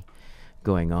 mendacity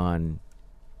going on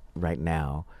right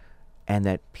now, and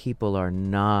that people are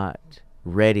not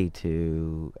ready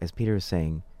to, as Peter was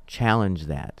saying, challenge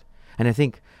that. And I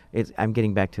think I'm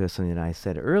getting back to something that I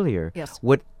said earlier. Yes.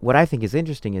 What I think is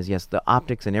interesting is, yes, the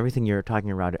optics and everything you're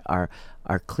talking about are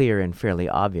clear and fairly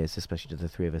obvious, especially to the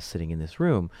three of us sitting in this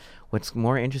room. What's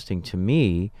more interesting to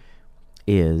me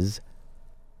is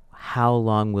how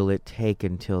long will it take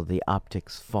until the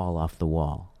optics fall off the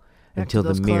wall? Until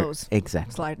those the mirror, clothes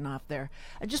exactly, sliding off there.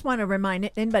 I just want to remind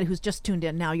anybody who's just tuned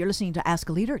in now, you're listening to Ask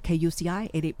a Leader at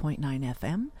KUCI 88.9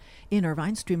 FM in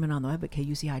Irvine, streaming on the web at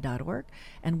kuci.org,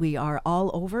 and we are all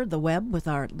over the web with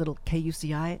our little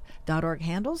kuci.org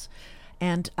handles.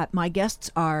 And my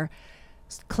guests are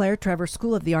Trevor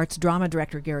School of the Arts drama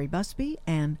director Gary Busby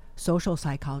and social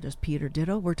psychologist Peter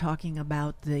Ditto. We're talking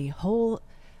about the whole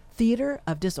theater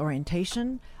of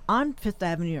disorientation on Fifth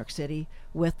Avenue, New York City,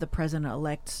 with the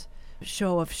president-elect's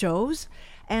show of shows.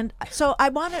 And so I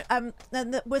want to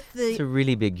with the it's a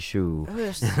really big shoe.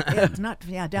 It's not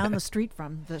down the street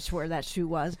from where that shoe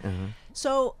was.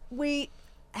 So we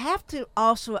have to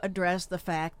also address the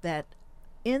fact that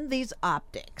in these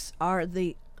optics are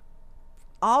the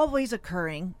always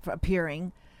appearing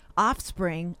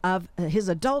offspring of his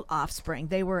adult offspring.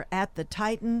 They were at the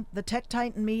Tech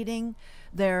Titan meeting.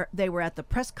 They were at the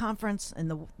press conference,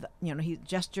 and he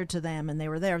gestured to them, and they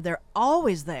were there. They're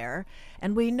always there,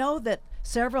 and we know that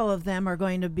several of them are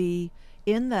going to be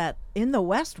in the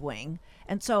West Wing.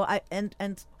 And so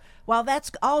and while that's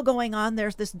all going on,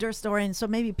 there's this story, and so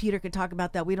maybe Peter could talk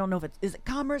about that. We don't know if is it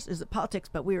commerce, is it politics,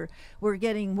 but we're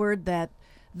getting word that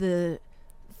the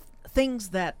things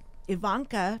that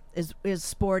Ivanka is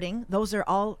sporting, those are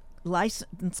all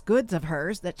licensed goods of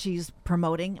hers that she's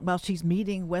promoting while she's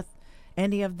meeting with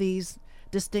any of these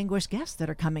distinguished guests that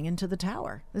are coming into the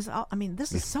tower. This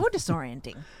is so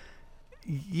disorienting.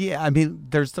 Yeah, I mean,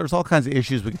 there's all kinds of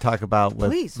issues we can talk about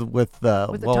with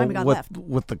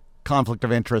the conflict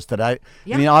of interest that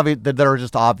that are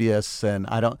just obvious, and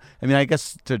I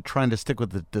guess trying to stick with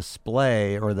the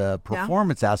display or the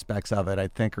performance aspects of it, I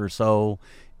think are so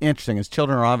interesting. His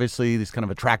children are obviously these kind of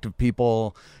attractive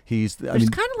people. It's kind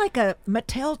of like a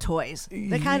Mattel toys.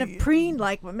 They kind of preen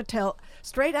like Mattel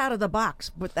straight out of the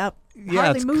box without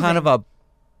hardly moving. Kind of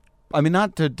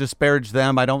not to disparage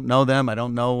them. I don't know them. I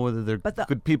don't know whether they're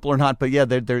good people or not. But yeah,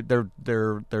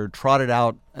 they're trotted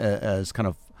out as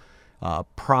kind of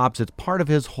props. It's part of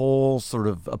his whole sort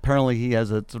of. Apparently, he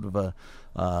has a sort of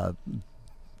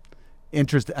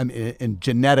interest in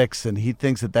genetics, and he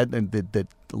thinks that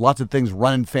lots of things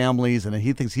run in families, and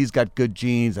he thinks he's got good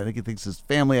genes. I think he thinks his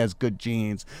family has good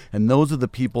genes, and those are the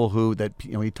people who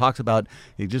he talks about.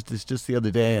 Just the other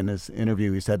day in this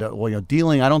interview, he said,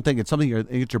 dealing. I don't think it's something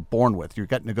you're born with.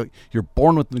 You're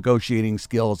born with negotiating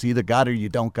skills. You either got it or you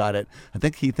don't got it. I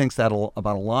think he thinks that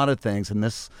about a lot of things, and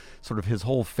this sort of his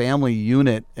whole family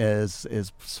unit is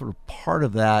sort of part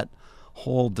of that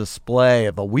whole display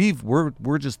of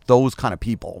we're just those kind of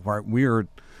people, right? We're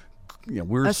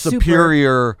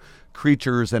superior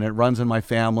creatures, and it runs in my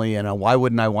family, and why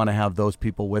wouldn't I want to have those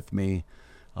people with me?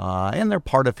 And they're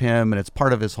part of him, and it's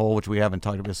part of his whole, which we haven't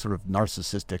talked about, sort of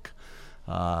narcissistic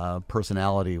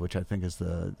personality, which I think is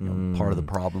the part of the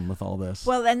problem with all this.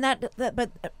 Well, and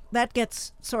that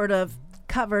gets sort of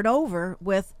covered over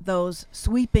with those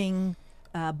sweeping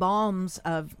bombs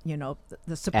of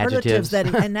the superlatives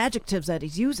adjectives. and adjectives that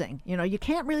he's using. You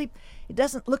can't really. It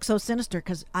doesn't look so sinister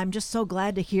because I'm just so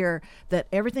glad to hear that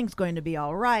everything's going to be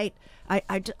all right.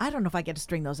 I don't know if I get to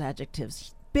string those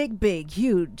adjectives. Big,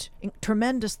 huge,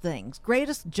 tremendous things.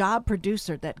 Greatest job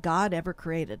producer that God ever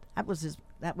created. That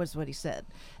was what he said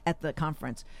at the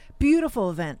conference. Beautiful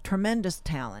event, tremendous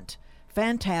talent,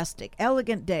 fantastic,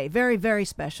 elegant day, very, very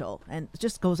special, and it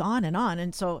just goes on.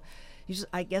 And so,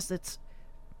 I guess it's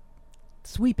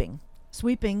sweeping,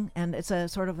 and it's a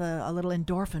sort of a little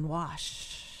endorphin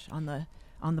wash on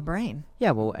the brain.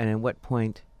 Yeah, well, and at what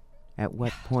point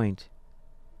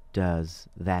does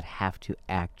that have to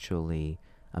actually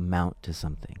amount to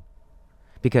something?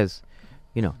 Because,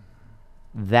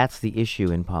 that's the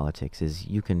issue in politics, is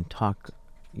you can talk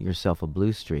yourself a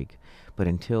blue streak, but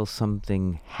until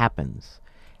something happens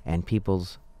and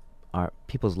people's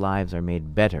lives are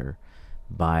made better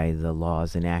by the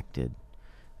laws enacted,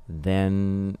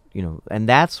 then, and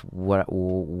that's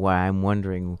why I'm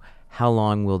wondering, how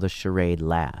long will the charade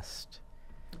last?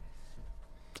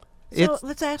 So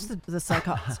let's ask the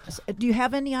psychologist. Do you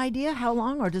have any idea how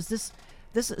long, or does this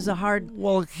is a hard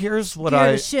here's what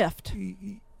gear to shift?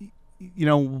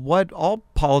 What all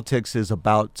politics is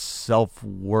about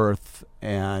self-worth,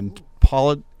 and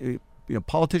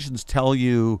politicians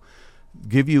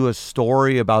give you a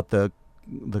story about the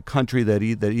country that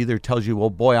either tells you, well,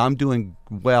 boy, I'm doing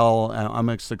well, I'm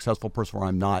a successful person, or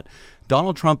I'm not.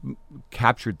 Donald Trump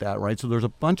captured that, right? So there's a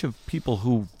bunch of people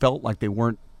who felt like they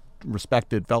weren't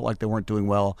respected, felt like they weren't doing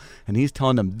well, and he's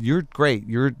telling them, you're great,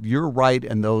 you're right,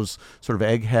 and those sort of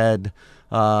egghead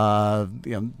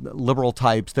liberal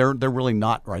types, they're really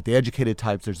not right. The educated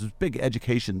types, there's this big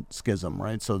education schism,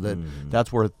 right? So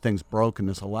that's where things broke in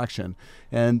this election,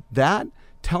 and that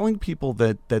telling people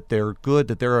that they're good,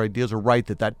 that their ideas are right,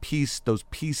 that those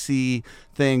PC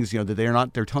things,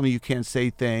 that they're telling you can't say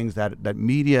things, that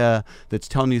media that's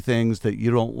telling you things that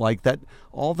you don't like, that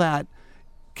all that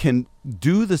can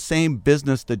do the same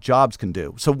business that jobs can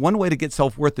do. So one way to get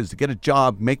self-worth is to get a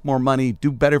job, make more money, do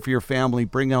better for your family,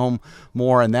 bring home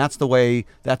more, and that's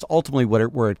ultimately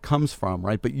where it comes from,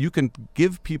 right? But you can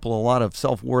give people a lot of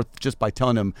self-worth just by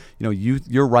telling them,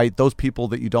 you're right, those people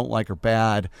that you don't like are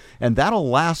bad, and that'll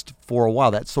last for a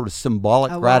while. That sort of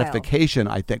symbolic gratification,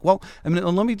 I think. Well,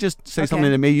 let me just say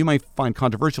something that you might find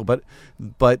controversial, but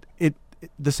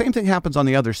the same thing happens on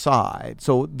the other side.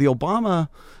 So the Obama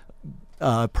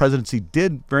presidency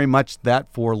did very much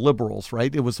that for liberals,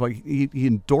 right? It was like he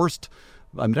endorsed,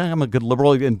 I'm a good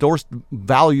liberal, he endorsed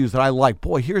values that I like.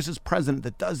 Boy, here's this president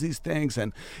that does these things.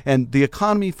 And the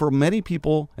economy for many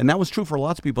people, and that was true for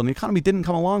lots of people, and the economy didn't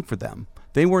come along for them.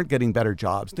 They weren't getting better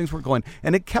jobs. Things weren't going,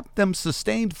 and it kept them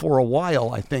sustained for a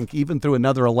while, I think, even through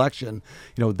another election,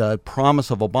 the promise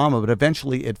of Obama, but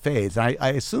eventually it fades. And I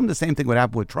assume the same thing would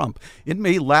happen with Trump. It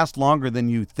may last longer than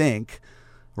you think,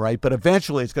 right? But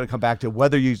eventually it's going to come back to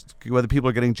whether people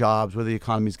are getting jobs, whether the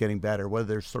economy is getting better, whether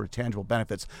there's sort of tangible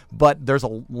benefits. But there's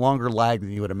a longer lag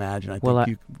than you would imagine.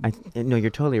 No, you're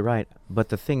totally right. But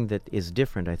the thing that is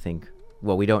different, I think,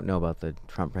 we don't know about the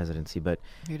Trump presidency, but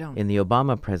in the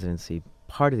Obama presidency,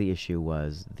 part of the issue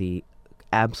was the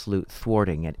absolute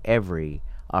thwarting at every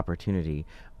opportunity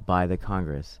by the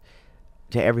Congress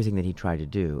to everything that he tried to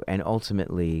do. And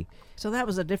ultimately... So that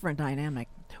was a different dynamic.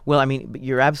 Well, but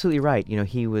you're absolutely right.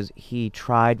 He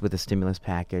tried with the stimulus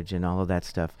package and all of that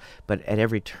stuff, but at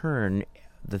every turn,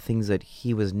 the things that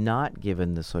he was not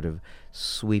given the sort of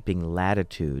sweeping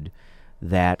latitude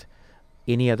that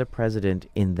any other president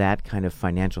in that kind of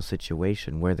financial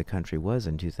situation where the country was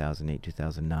in 2008,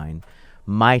 2009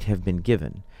 might have been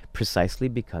given, precisely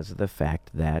because of the fact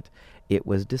that it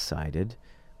was decided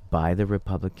by the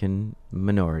Republican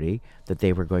minority that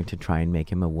they were going to try and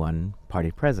make him a one-party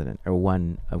president, or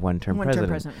a one-term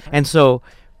president. And so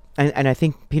And I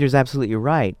think Peter's absolutely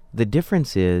right. The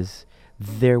difference is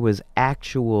there was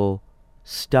actual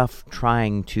stuff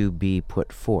trying to be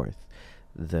put forth.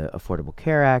 The Affordable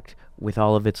Care Act, with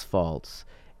all of its faults,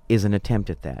 is an attempt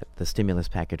at that. The stimulus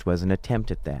package was an attempt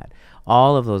at that.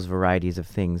 All of those varieties of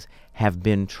things have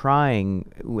been trying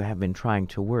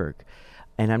to work.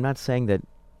 And I'm not saying that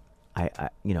I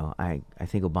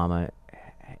think Obama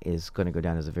is going to go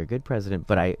down as a very good president,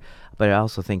 but I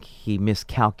also think he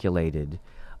miscalculated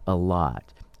a lot,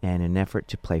 and in an effort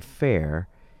to play fair.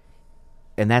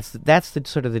 And that's the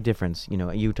sort of the difference.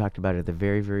 You talked about it at the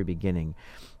very, very beginning,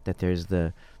 that there's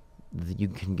you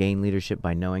can gain leadership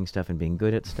by knowing stuff and being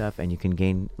good at stuff, and you can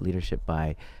gain leadership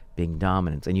by being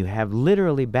dominant. And you have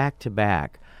literally back to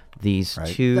back these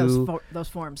two those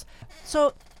forms.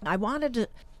 So I wanted to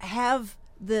have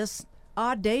this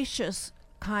audacious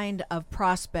kind of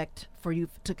prospect for you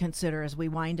to consider as we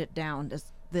wind it down,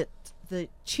 is that the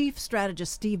chief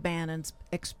strategist Steve Bannon's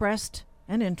expressed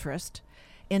an interest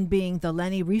in being the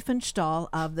Leni Riefenstahl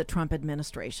of the Trump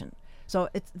administration. So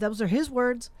those are his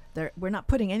words. We're not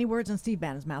putting any words in Steve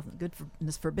Bannon's mouth.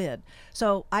 Goodness forbid.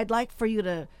 So I'd like for you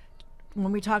to,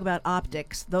 when we talk about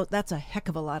optics, that's a heck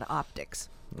of a lot of optics.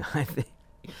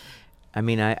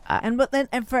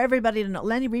 And for everybody to know,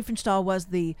 Leni Riefenstahl was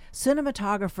the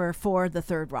cinematographer for the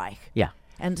Third Reich. Yeah.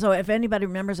 And so if anybody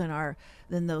remembers in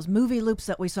those movie loops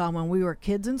that we saw when we were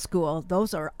kids in school,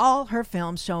 those are all her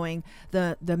films showing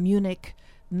the Munich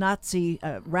Nazi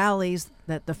rallies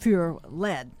that the Fuhrer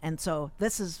led. And so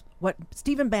this is what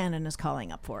Stephen Bannon is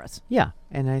calling up for us. Yeah,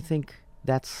 and I think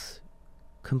that's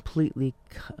completely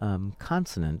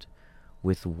consonant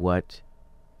with what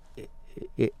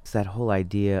it's that whole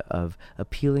idea of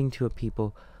appealing to a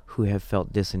people who have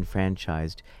felt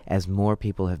disenfranchised as more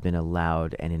people have been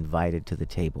allowed and invited to the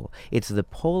table. It's the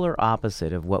polar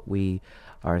opposite of what we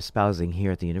are espousing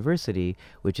here at the university,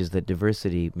 which is that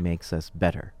diversity makes us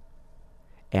better.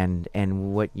 And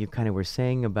what you kind of were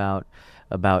saying about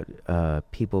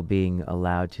people being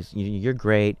allowed to, you're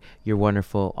great, you're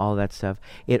wonderful, all that stuff.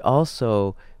 It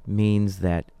also means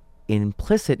that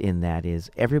implicit in that is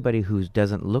everybody who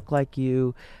doesn't look like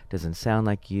you, doesn't sound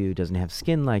like you, doesn't have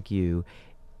skin like you,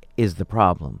 is the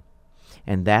problem.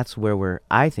 And that's where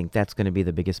I think that's going to be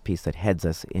the biggest piece that heads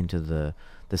us into the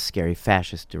scary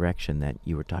fascist direction that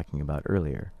you were talking about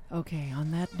earlier. Okay,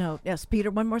 on that note. Yes,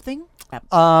 Peter, one more thing? That's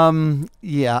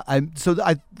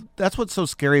what's so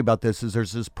scary about this is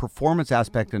there's this performance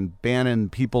aspect, and Bannon,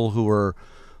 people who are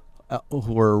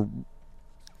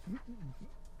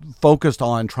focused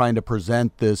on trying to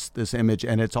present this image,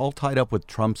 and it's all tied up with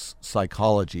Trump's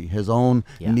psychology, his own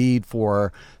need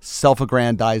for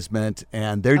self-aggrandizement,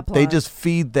 and they just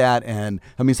feed that. And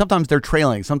I mean, sometimes they're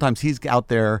trailing, sometimes he's out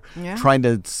there trying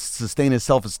to sustain his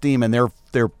self-esteem, and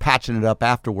they're patching it up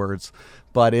afterwards.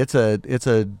 But it's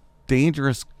a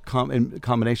dangerous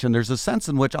combination. There's a sense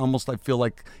in which almost I feel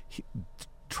like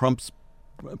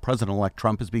President-elect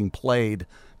Trump is being played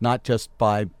not just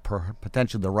by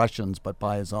potentially the Russians, but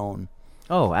by his own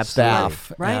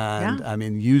staff. Right. And I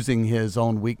mean, using his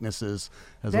own weaknesses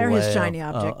as a way his shiny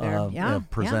object of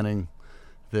presenting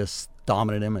this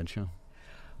dominant image. Yeah.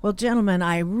 Well, gentlemen,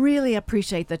 I really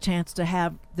appreciate the chance to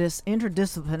have this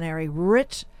interdisciplinary,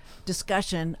 rich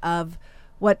discussion of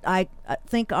what I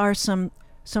think are some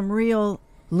real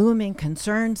looming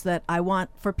concerns that I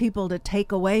want for people to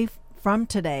take away from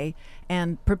today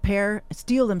and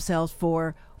steel themselves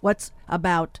for what's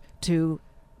about to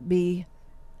be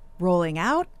rolling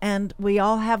out. And we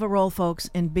all have a role, folks,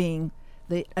 in being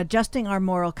adjusting our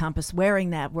moral compass,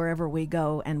 wearing that wherever we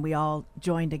go, and we all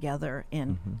join together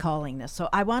in calling this. So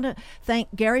I want to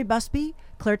thank Gary Busby,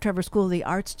 Claire Trevor School of the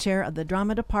Arts Chair of the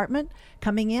Drama Department,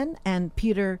 coming in, and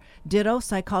Peter Ditto,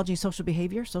 Psychology, Social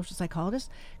Behavior, Social Psychologist,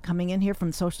 coming in here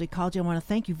from Social Ecology. I want to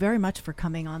thank you very much for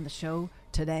coming on the show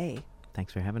today.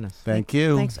 Thanks for having us. Thank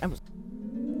you. Thanks.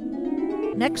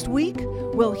 Next week,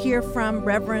 we'll hear from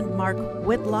Reverend Mark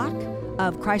Whitlock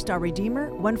of Christ Our Redeemer.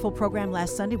 Wonderful program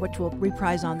last Sunday, which we'll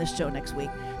reprise on this show next week.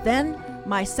 Then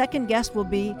my second guest will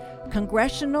be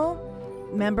congressional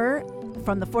member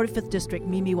from the 45th District,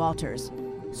 Mimi Walters.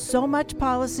 So much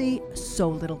policy, so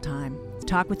little time.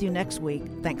 Talk with you next week.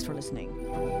 Thanks for listening.